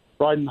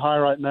high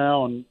right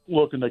now and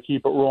looking to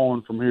keep it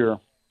rolling from here.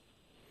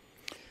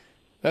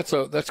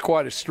 That's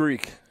quite a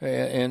streak,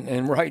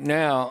 and right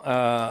now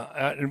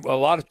a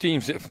lot of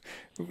teams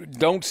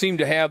don't seem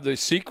to have the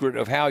secret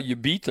of how you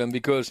beat them,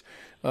 because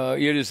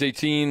it is a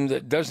team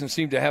that doesn't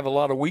seem to have a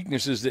lot of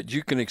weaknesses that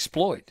you can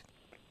exploit.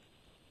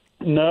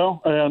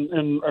 No,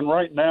 and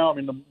right now, I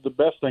mean, the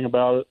best thing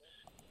about it,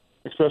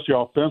 especially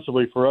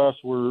offensively for us,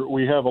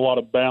 we have a lot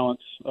of balance.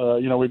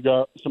 We've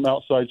got some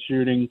outside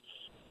shooting.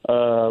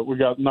 We've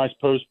got nice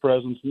post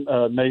presence.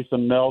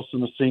 Nathan Nelson,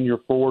 the senior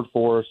forward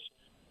for us.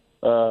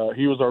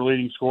 He was our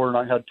leading scorer, and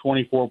I had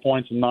 24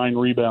 points and 9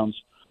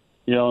 rebounds.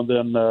 And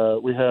then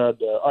we had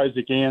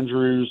Isaac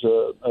Andrews,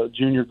 a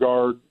junior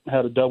guard,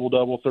 had a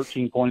double-double,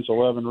 13 points,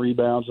 11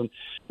 rebounds. And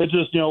it's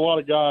just, a lot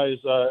of guys.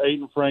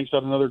 Aiden Franks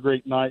had another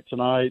great night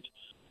tonight.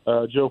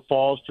 Joe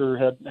Foster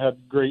had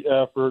great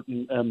effort,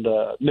 and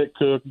Nick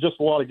Cook,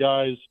 just a lot of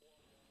guys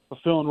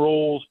fulfilling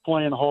roles,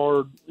 playing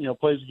hard,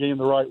 plays the game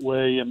the right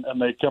way, and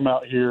they come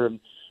out here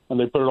and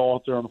they put it all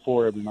out there on the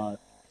floor every night.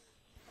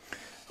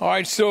 All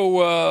right,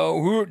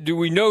 so who do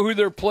we know who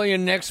they're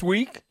playing next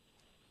week?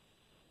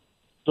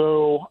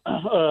 So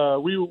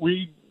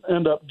we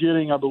end up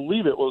getting, I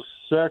believe it was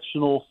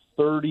sectional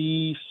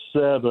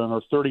 37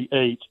 or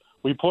 38.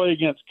 We play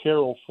against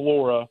Carroll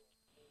Flora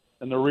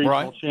in the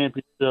regional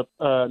championship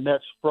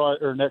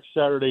next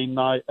Saturday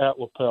night at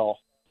LaPel.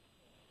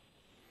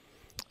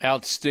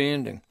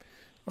 Outstanding.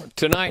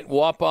 Tonight,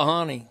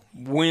 Wapahani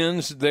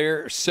wins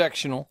their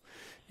sectional.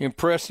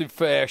 Impressive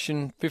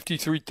fashion,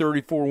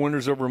 53-34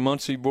 winners over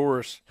Muncie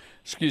Burris.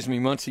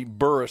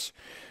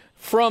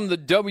 From the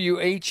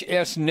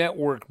WHS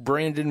Network,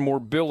 Brandon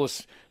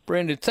Morbillis.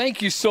 Brandon,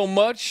 thank you so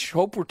much.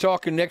 Hope we're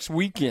talking next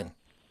weekend.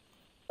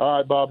 All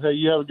right, Bob. Hey,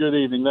 you have a good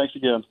evening. Thanks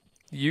again.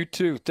 You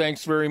too.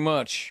 Thanks very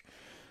much.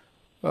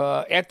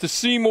 At the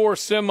Seymour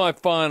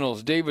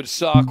semifinals, David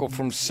Sockel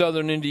from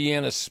Southern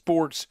Indiana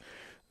Sports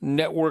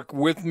Network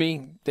with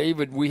me.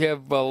 David, we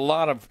have a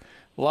lot of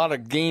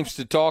games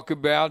to talk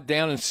about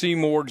down in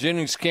Seymour.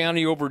 Jennings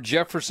County over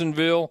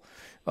Jeffersonville,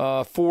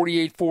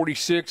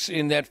 48-46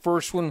 in that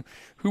first one.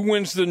 Who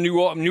wins the New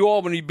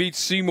Albany beats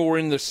Seymour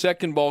in the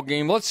second ball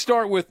game. Let's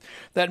start with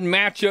that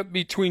matchup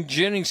between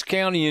Jennings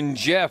County and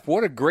Jeff.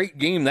 What a great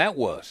game that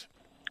was.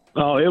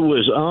 Oh, it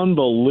was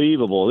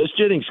unbelievable. This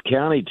Jennings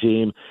County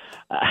team,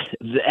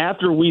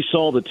 after we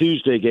saw the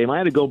Tuesday game, I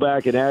had to go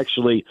back and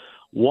actually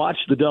watch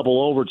the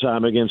double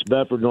overtime against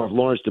Bedford North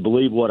Lawrence to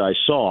believe what I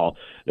saw.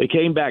 They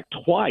came back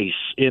twice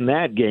in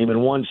that game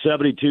and won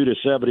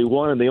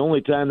 72-71, and the only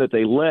time that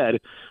they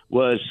led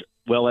was,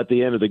 well, at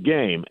the end of the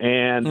game.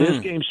 And this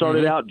game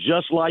started out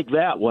just like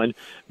that one.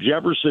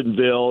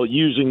 Jeffersonville,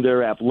 using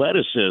their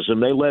athleticism,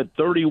 they led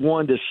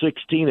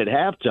 31-16 at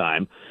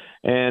halftime.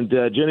 And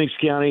Jennings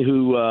County,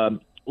 who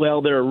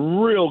they're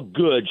a real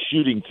good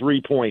shooting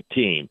three-point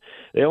team.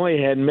 They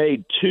only had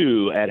made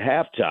 2 at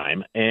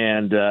halftime,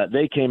 and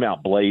they came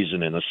out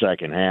blazing in the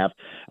second half.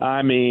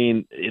 I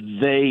mean,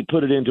 they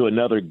put it into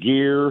another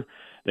gear.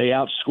 They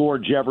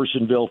outscored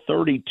Jeffersonville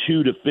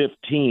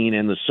 32-15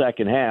 in the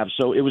second half,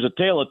 so it was a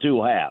tale of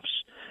two halves.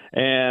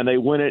 And they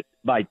win it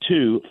by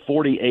 2,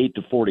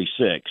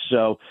 48-46.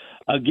 So,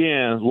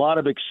 again, a lot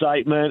of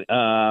excitement,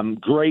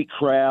 great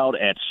crowd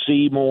at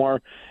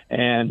Seymour,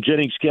 and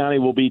Jennings County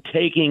will be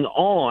taking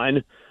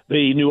on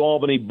the New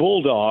Albany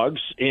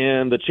Bulldogs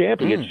in the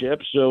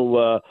championship.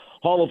 So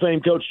Hall of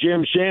Fame coach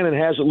Jim Shannon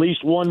has at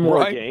least one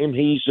more game.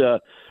 He's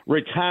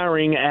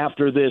retiring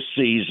after this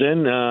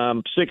season.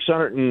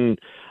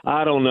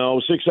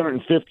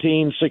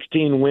 615,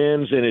 16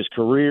 wins in his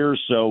career.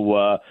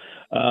 So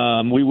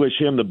We wish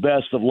him the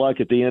best of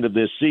luck at the end of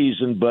this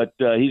season, but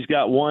he's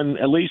got one,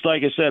 at least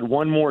like I said,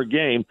 one more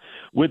game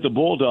with the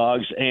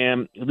Bulldogs.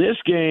 And this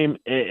game,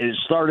 it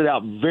started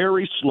out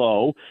very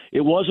slow.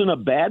 It wasn't a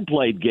bad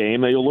played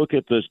game. You'll look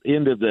at the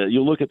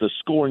you'll look at the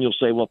score and you'll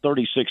say, well,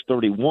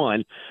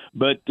 36-31,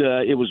 but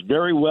it was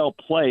very well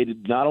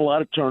played. Not a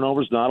lot of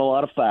turnovers, not a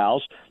lot of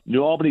fouls.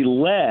 New Albany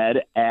led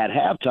at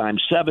halftime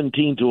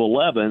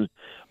 17-11.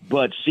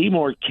 But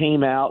Seymour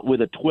came out with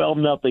a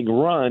 12-0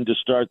 run to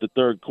start the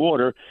third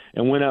quarter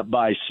and went up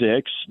by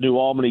 6. New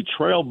Albany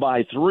trailed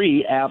by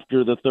 3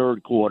 after the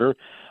third quarter.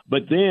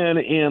 But then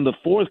in the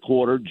fourth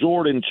quarter,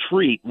 Jordan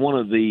Treat, one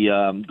of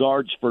the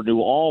guards for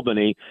New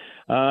Albany,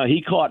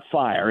 he caught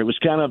fire. It was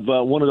kind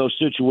of one of those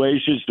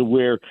situations to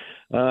where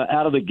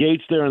out of the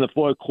gates there in the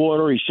fourth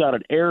quarter, he shot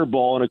an air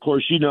ball. And, of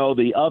course, you know,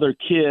 the other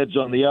kids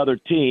on the other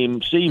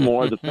team,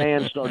 Seymour, the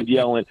fans started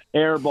yelling,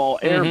 air ball,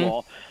 air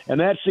ball. And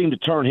that seemed to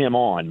turn him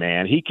on,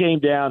 man. He came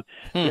down,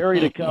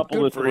 buried a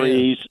couple of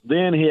threes,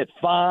 then hit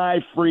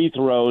 5 free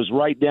throws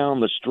right down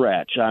the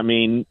stretch. I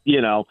mean,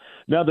 you know,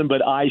 nothing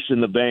but ice in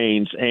the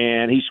veins.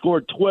 And he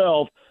scored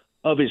 12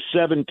 of his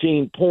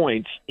 17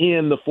 points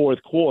in the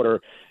fourth quarter.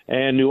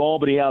 And New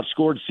Albany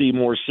outscored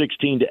Seymour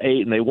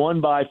 16-8, and they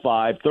won by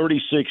 5,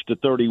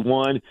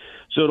 36-31.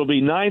 So it'll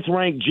be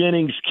 9th-ranked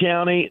Jennings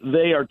County.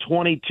 They are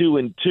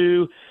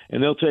 22-2,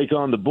 and they'll take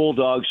on the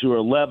Bulldogs, who are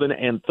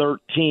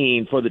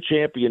 11-13 for the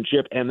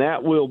championship, and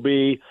that will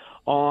be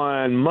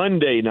on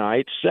Monday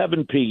night,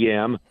 7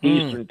 p.m.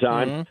 Eastern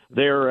Time.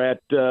 They're at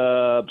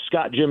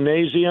Scott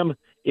Gymnasium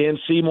in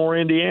Seymour,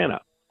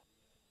 Indiana.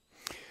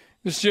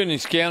 This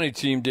Jennings County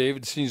team,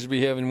 David, seems to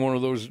be having one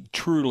of those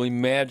truly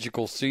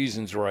magical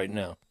seasons right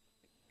now.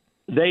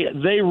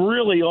 They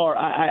really are.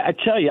 I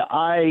tell you,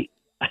 I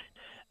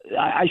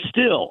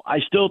still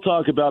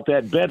talk about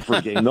that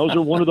Bedford game. Those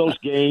are one of those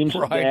games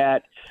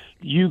that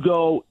you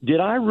go, did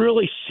I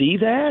really see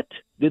that?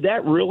 Did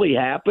that really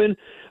happen?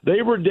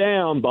 They were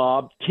down,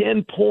 Bob,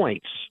 10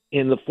 points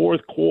in the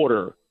fourth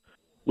quarter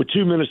with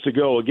 2 minutes to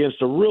go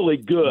against a really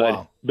good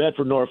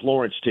Bedford North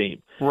Lawrence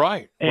team.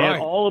 Right.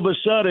 And all of a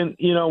sudden,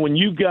 you know, when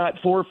you've got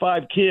 4 or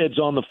 5 kids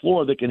on the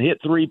floor that can hit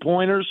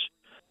three-pointers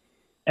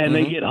and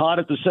they get hot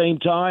at the same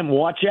time,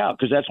 watch out,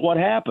 because that's what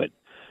happened.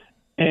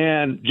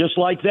 And just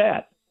like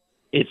that,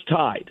 it's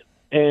tied.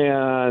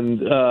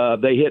 And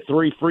they hit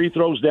 3 free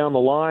throws down the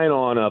line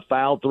on a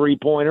foul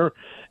three-pointer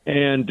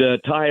and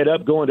tie it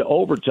up going to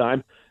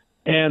overtime.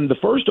 And the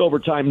first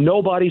overtime,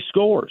 nobody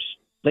scores.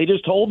 They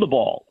just hold the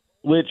ball,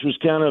 which was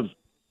kind of,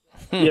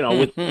 you know,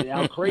 with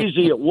how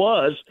crazy it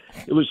was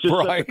just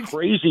such a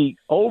crazy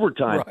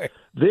overtime.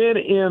 Then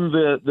in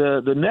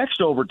the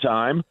next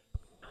overtime,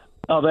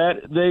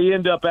 that they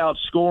end up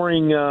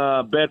outscoring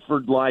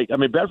Bedford.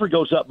 Bedford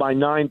goes up by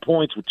 9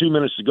 points with 2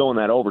 minutes to go in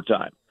that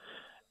overtime,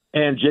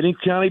 and Jennings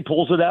County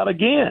pulls it out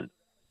again,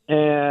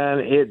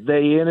 and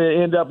they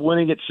end up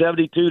winning it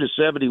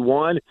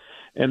 72-71.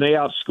 And they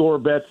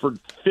outscore Bedford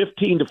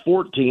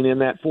 15-14 in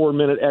that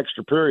 4-minute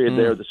extra period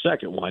there, the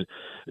second one.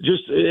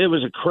 It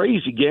was a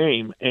crazy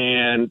game.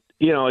 And,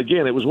 you know,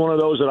 again, it was one of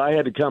those that I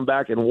had to come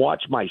back and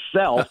watch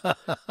myself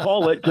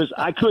call it because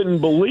I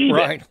couldn't believe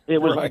it. It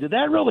was like, did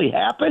that really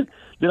happen?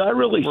 Did I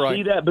really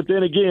see that? But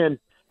then again,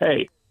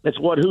 hey, that's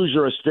what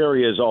Hoosier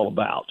Hysteria is all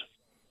about.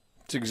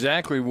 It's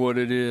exactly what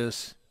it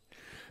is.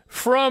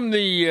 From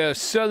the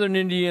Southern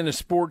Indiana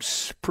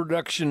Sports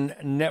Production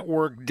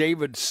Network,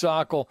 David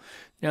Sockel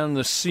down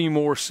the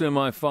Seymour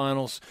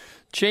semifinals.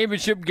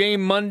 Championship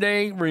game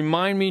Monday.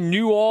 Remind me,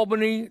 New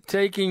Albany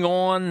taking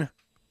on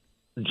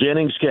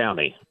Jennings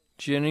County.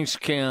 Jennings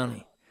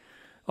County.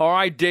 All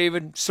right,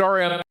 David.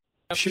 Sorry I'm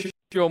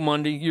show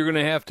Monday. You're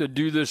going to have to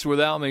do this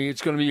without me.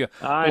 It's going to be a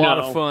lot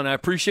of fun. I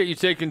appreciate you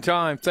taking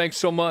time. Thanks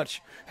so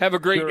much. Have a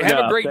great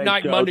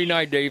night, Coach. Monday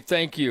night, Dave.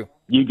 Thank you.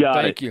 You got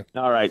it. Thank you.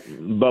 All right.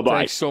 Bye-bye.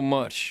 Thanks so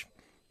much.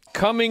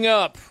 Coming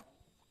up,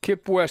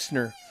 Kip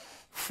Westner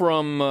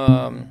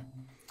from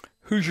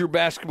Hoosier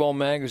Basketball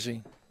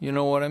Magazine. You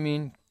know what I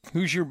mean?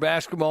 Hoosier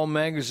Basketball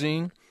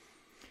Magazine.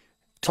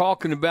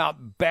 Talking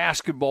about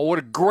basketball. What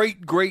a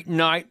great, great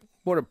night.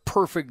 What a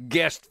perfect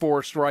guest for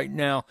us right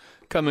now.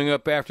 Coming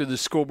up after the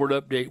scoreboard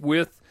update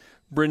with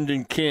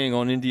Brendan King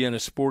on Indiana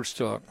Sports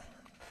Talk.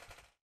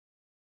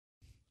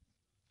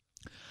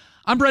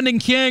 I'm Brendan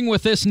King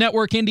with this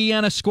Network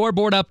Indiana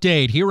scoreboard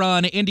update. Here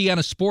on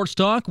Indiana Sports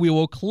Talk, we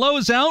will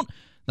close out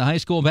the high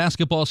school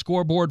basketball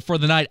scoreboard for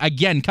the night.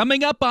 Again,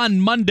 coming up on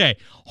Monday,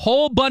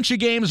 whole bunch of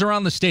games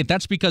around the state.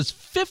 That's because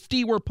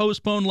 50 were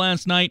postponed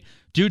last night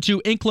due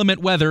to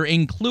inclement weather,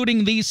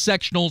 including these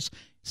sectionals.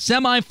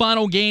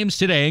 Semifinal games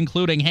today,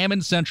 including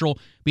Hammond Central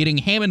beating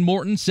Hammond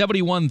Morton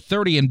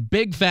 71-30 in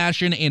big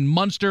fashion in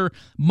Munster.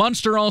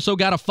 Munster also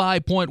got a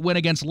 5-point win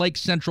against Lake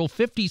Central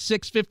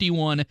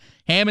 56-51.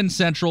 Hammond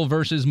Central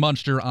versus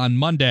Munster on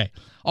Monday.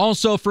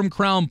 Also from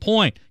Crown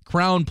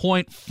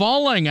Point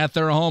falling at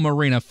their home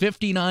arena,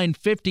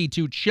 59-50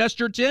 to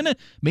Chesterton.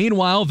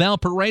 Meanwhile,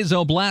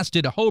 Valparaiso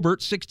blasted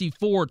Hobart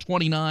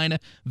 64-29.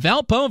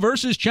 Valpo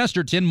versus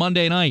Chesterton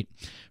Monday night.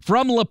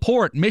 From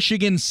LaPorte,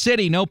 Michigan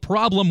City, no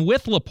problem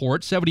with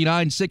LaPorte,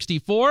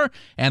 79-64.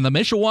 And the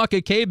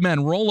Mishawaka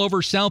Cavemen roll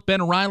over South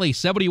Bend Riley,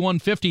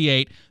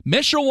 71-58.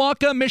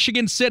 Mishawaka,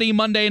 Michigan City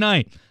Monday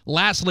night.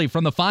 Lastly,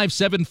 from the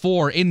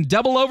 5-7-4 in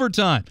double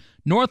overtime,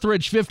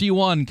 Northridge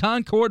 51,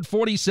 Concord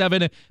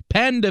 47,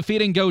 Penn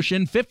defeating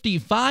Goshen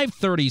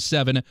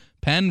 55-37.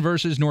 Penn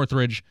versus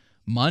Northridge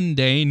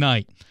Monday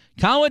night.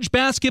 College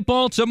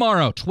basketball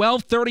tomorrow,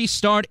 12:30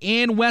 start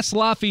in West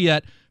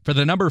Lafayette for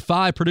the number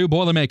 5 Purdue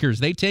Boilermakers.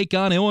 They take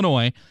on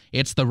Illinois.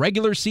 It's the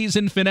regular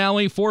season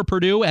finale for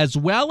Purdue as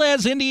well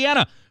as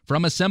Indiana.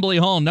 From Assembly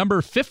Hall,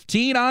 number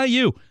 15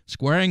 IU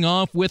squaring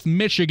off with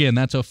Michigan.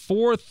 That's a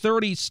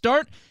 4:30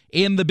 start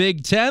in the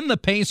Big Ten. The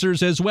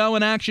Pacers as well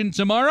in action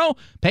tomorrow.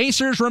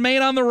 Pacers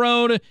remain on the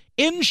road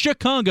in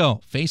Chicago,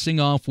 facing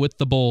off with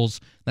the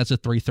Bulls. That's a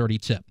 3:30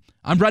 tip.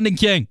 I'm Brendan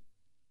King.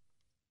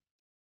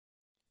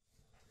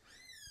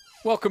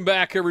 Welcome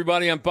back,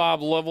 everybody. I'm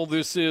Bob Lovell.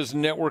 This is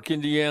Network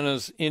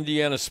Indiana's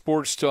Indiana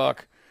Sports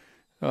Talk.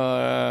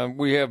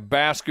 We have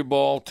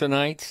basketball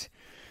tonight.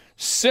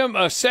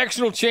 A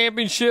sectional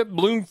championship,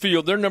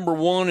 Bloomfield. They're number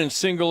 1 in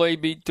single A,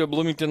 beat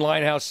Bloomington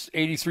Lighthouse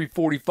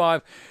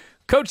 83-45.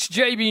 Coach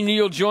J.B.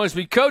 Neal joins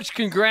me. Coach,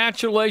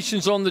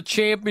 congratulations on the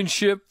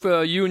championship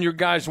you and your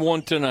guys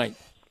won tonight.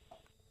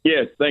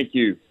 Yes, thank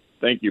you.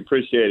 Thank you.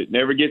 Appreciate it.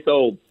 Never gets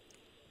old.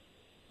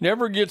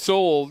 Never gets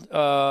old.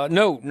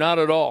 No, not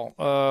at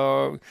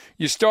all.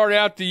 You start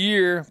out the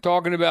year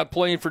talking about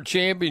playing for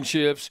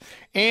championships,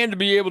 and to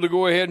be able to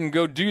go ahead and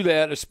go do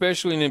that,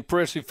 especially in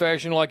impressive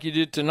fashion like you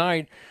did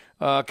tonight,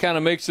 kind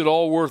of makes it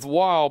all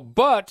worthwhile.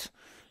 But,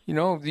 you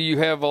know, you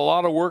have a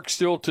lot of work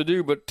still to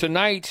do. But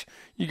tonight,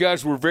 you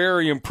guys were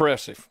very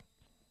impressive.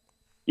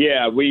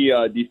 Yeah, we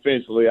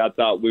defensively, I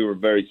thought we were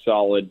very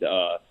solid.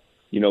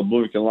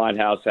 Bloomington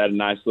Lighthouse had a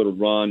nice little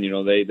run. You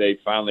know, they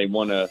finally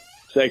won a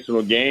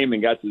sectional game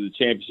and got to the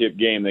championship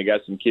game. They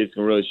got some kids who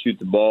can really shoot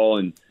the ball,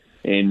 and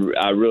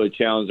I really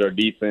challenged our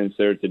defense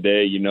there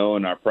today, you know,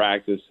 in our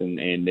practice, and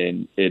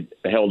it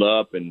held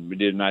up, and we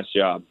did a nice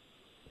job.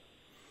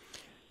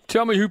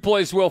 Tell me who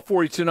plays well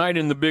for you tonight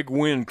in the big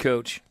win,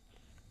 Coach.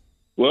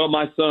 Well,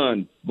 my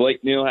son,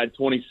 Blake Neal, had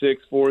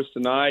 26 for us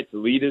tonight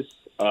to lead us.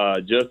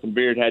 Justin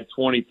Beard had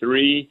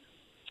 23.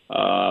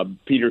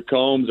 Peter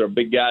Combs, our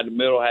big guy in the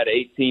middle, had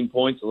 18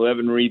 points,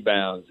 11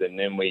 rebounds. And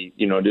then we,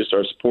 just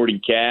our supporting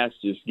cast,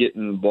 just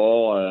getting the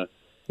ball,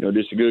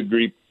 just a good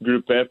group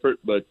effort.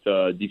 But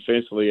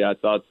defensively, I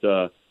thought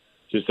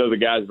just other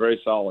guys very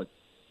solid.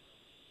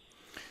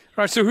 All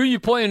right, so who are you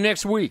playing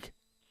next week?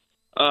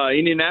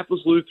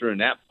 Indianapolis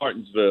Lutheran at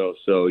Martinsville.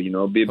 So,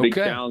 it'll be a big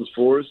challenge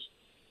for us.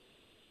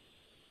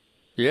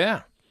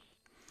 Yeah.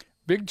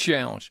 Big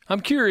challenge.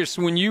 I'm curious,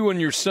 when you and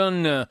your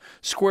son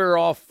square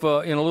off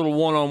in a little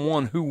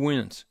one-on-one, who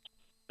wins?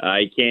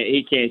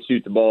 He can't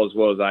shoot the ball as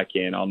well as I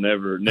can. I'll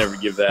never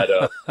give that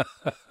up.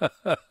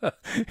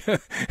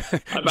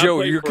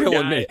 Joe, you're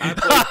killing me. I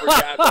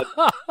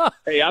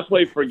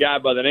played for a guy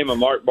by the name of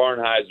Mark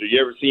Barnheiser. You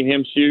ever seen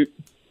him shoot?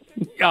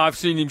 I've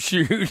seen him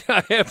shoot.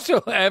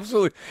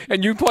 Absolutely.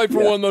 And you play for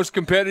one of the most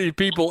competitive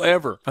people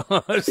ever.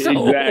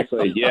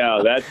 Exactly.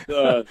 Yeah,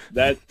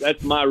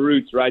 that's my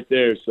roots right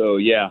there. So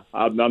yeah,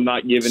 I'm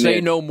not giving in.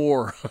 Say no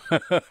more.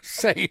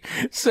 Say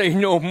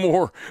no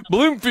more.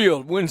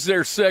 Bloomfield wins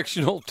their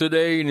sectional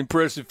today in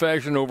impressive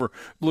fashion over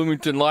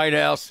Bloomington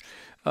Lighthouse.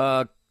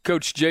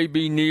 Coach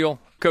J.B. Neal.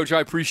 Coach, I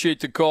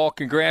appreciate the call.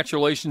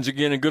 Congratulations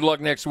again, and good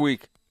luck next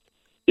week.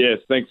 Yes,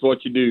 thanks for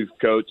what you do,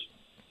 Coach.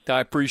 I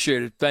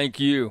appreciate it. Thank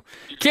you.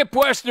 Kip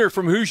Westner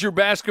from Hoosier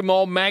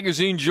Basketball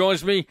Magazine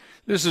joins me.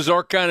 This is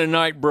our kind of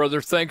night,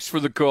 brother. Thanks for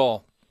the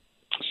call.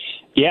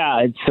 Yeah,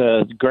 it's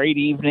a great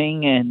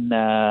evening, and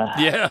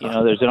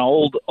there's an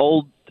old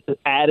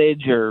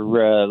adage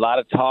or a lot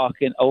of talk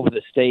over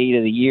the state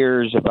of the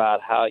years about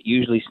how it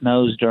usually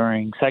snows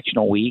during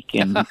sectional week,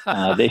 and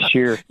this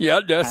year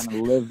it does.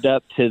 Kind of lived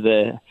up to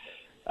the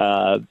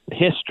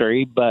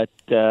history, but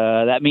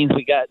that means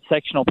we got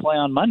sectional play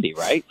on Monday,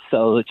 right?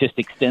 So it's just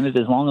extended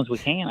as long as we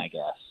can, I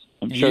guess.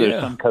 I'm sure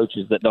there's some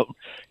coaches that don't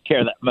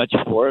care that much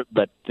for it,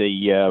 but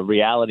the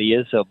reality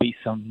is there'll be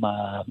some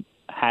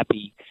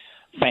happy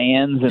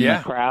fans in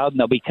the crowd, and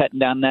they'll be cutting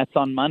down nets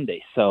on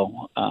Monday.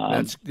 So,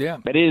 but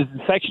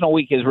sectional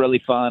week is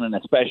really fun, and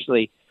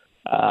especially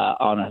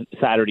on a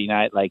Saturday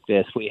night like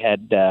this. We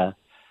had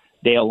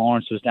Dale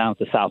Lawrence was down at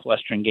the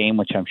Southwestern game,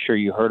 which I'm sure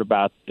you heard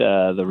about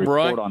the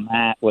report on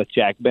that with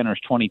Jack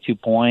Benner's 22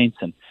 points.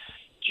 And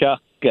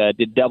Chuck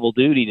did double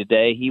duty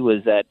today. He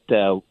was at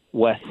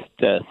West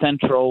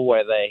Central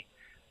where they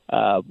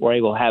were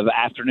able to have an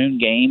afternoon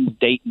game.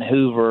 Dayton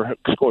Hoover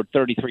scored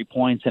 33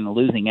 points in a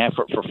losing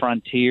effort for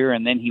Frontier.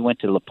 And then he went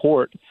to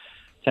LaPorte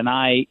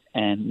tonight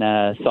and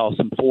saw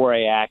some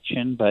 4A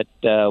action. But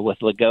with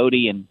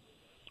Lagodi and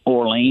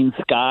Orleans,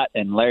 Scott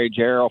and Larry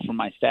Jarrell from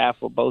my staff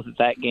were both at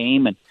that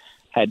game. And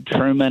had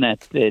Truman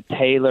at the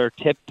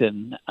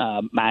Taylor-Tipton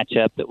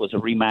matchup that was a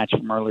rematch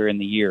from earlier in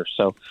the year.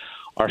 So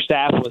our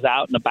staff was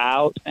out and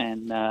about,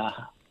 and it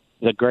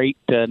was a great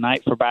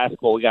night for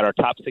basketball. We got our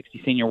top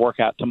 60 senior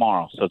workout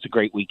tomorrow, so it's a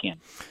great weekend.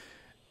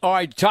 All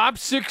right, top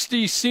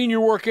 60 senior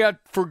workout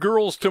for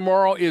girls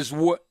tomorrow is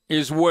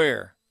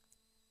where?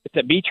 It's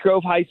at Beech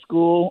Grove High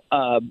School.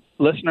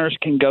 Listeners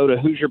can go to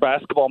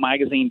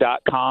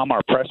HoosierBasketballMagazine.com.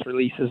 Our press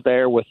release is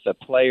there with the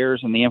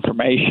players and the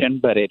information,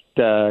 but it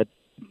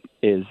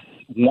is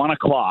 1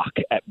 o'clock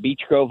at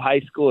Beech Grove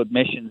High School.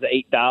 Admission's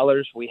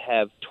 $8. We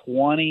have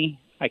 20,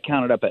 I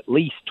counted up at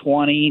least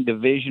 20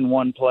 Division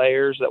I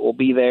players that will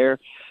be there.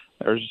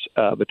 There's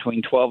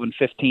between 12 and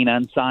 15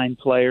 unsigned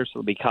players, so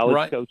there'll be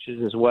college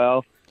coaches as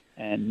well.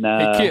 And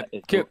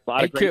Kip,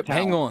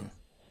 hang on.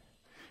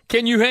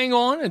 Can you hang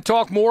on and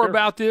talk more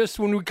about this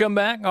when we come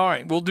back? All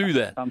right, we'll do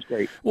that. Sounds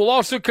great. We'll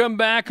also come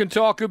back and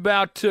talk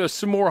about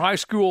some more high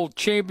school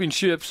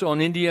championships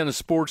on Indiana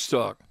Sports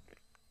Talk.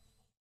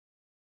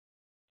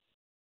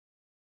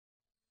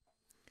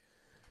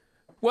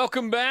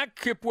 Welcome back.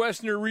 Kip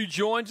Wessner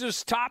rejoins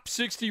us. Top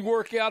 60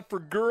 workout for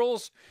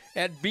girls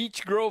at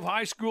Beech Grove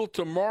High School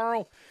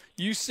tomorrow.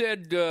 You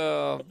said,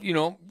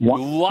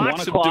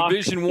 lots of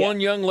Division I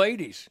young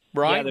ladies,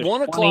 right? Yeah,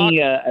 1 o'clock.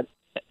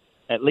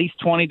 At least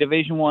 20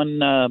 Division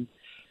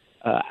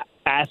I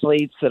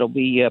athletes that'll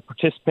be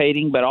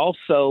participating, but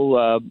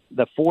also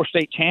the 4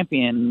 state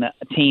champion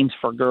teams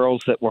for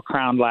girls that were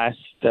crowned last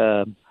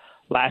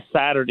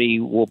Saturday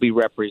will be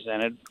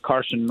represented.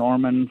 Carson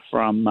Norman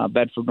from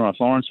Bedford North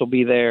Lawrence will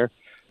be there.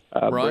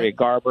 Bria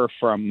Garber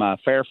from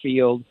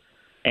Fairfield,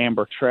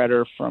 Amber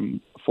Treader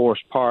from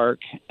Forest Park,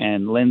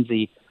 and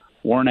Lindsay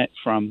Warnett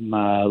from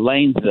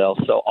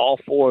Lanesville. So all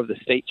 4 of the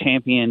state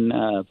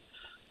champion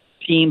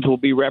teams will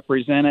be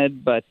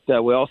represented, but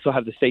we also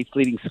have the state's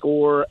leading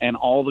scorer and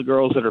all the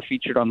girls that are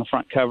featured on the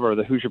front cover of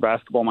the Hoosier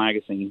Basketball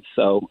Magazine.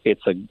 So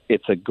it's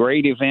a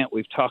great event.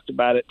 We've talked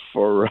about it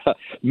for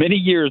many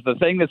years. The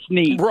thing that's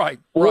neat,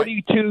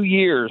 42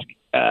 years.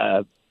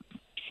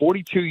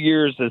 42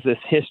 years is this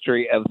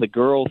history of the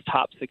girls'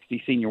 top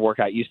 60 senior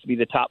workout. It used to be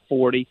the top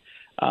 40.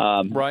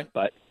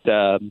 But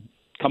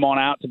come on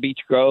out to Beech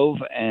Grove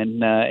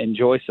and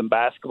enjoy some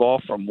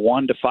basketball from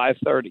 1 to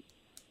 5:30.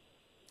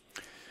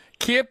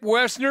 Kip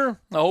Wessner,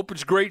 I hope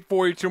it's great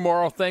for you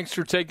tomorrow. Thanks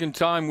for taking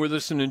time with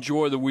us and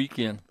enjoy the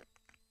weekend.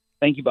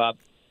 Thank you, Bob.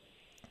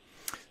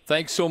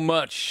 Thanks so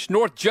much.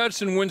 North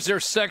Judson wins their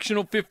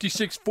sectional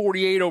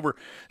 56-48 over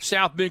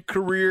South Bend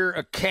Career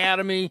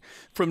Academy.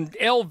 From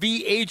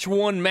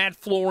LVH1, Matt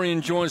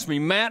Florian joins me.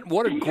 Matt,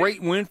 what a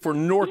great win for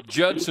North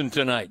Judson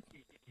tonight.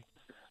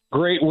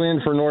 Great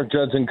win for North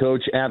Judson,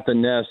 Coach, at the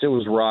Nest. It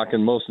was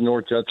rocking. Most of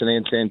North Judson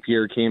and St.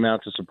 Pierre came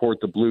out to support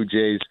the Blue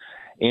Jays,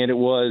 and it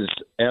was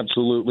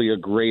absolutely a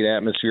great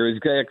atmosphere.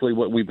 Exactly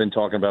what we've been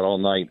talking about all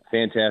night.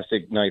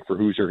 Fantastic night for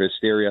Hoosier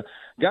Hysteria.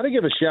 Got to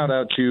give a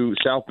shout-out to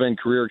South Bend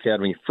Career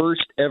Academy.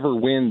 First ever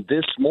win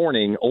this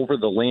morning over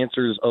the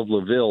Lancers of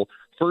LaVille.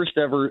 First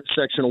ever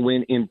sectional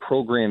win in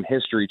program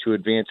history to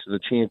advance to the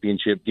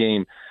championship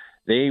game.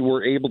 They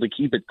were able to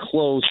keep it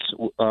close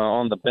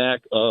on the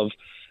back of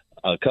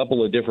a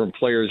couple of different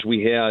players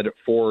we had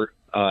for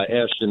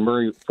Ashton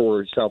Murray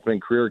for South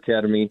Bend Career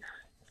Academy.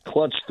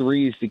 Clutch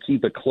threes to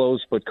keep it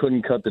close, but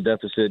couldn't cut the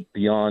deficit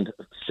beyond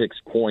 6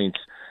 points.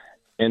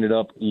 Ended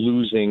up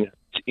losing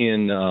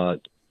in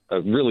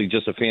really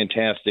just a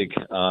fantastic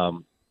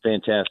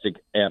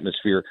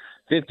atmosphere.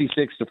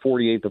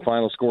 56-48, the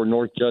final score.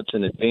 North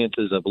Judson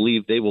advances. I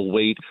believe they will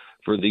wait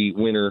for the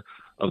winner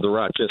of the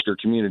Rochester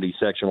Community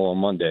Sectional on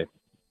Monday.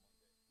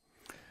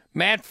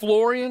 Matt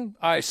Florian,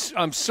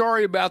 I'm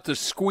sorry about the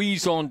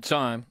squeeze on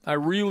time. I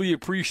really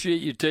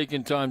appreciate you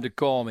taking time to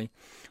call me.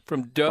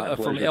 From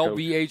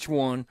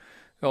LVH1.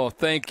 Oh,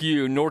 thank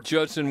you. North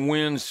Judson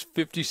wins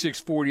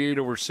 56-48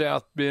 over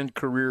South Bend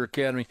Career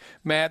Academy.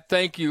 Matt,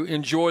 thank you.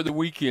 Enjoy the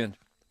weekend.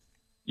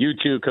 You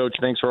too, Coach.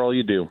 Thanks for all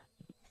you do.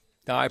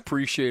 I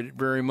appreciate it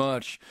very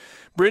much.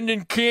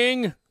 Brendan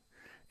King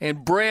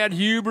and Brad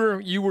Huber,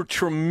 you were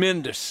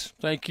tremendous.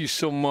 Thank you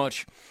so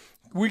much.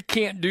 We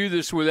can't do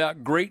this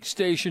without great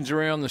stations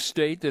around the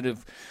state that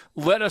have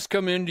let us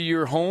come into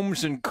your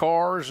homes and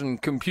cars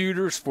and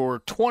computers for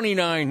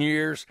 29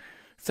 years.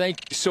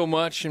 Thank you so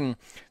much, and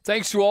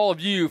thanks to all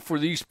of you for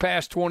these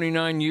past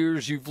 29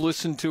 years. You've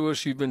listened to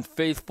us. You've been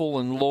faithful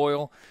and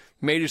loyal,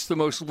 made us the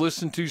most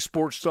listened to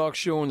sports talk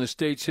show in the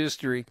state's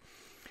history.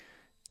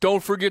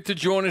 Don't forget to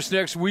join us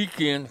next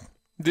weekend.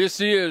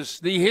 This is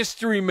the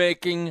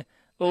history-making,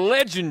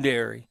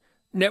 legendary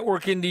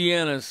Network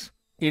Indiana's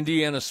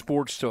Indiana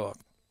Sports Talk.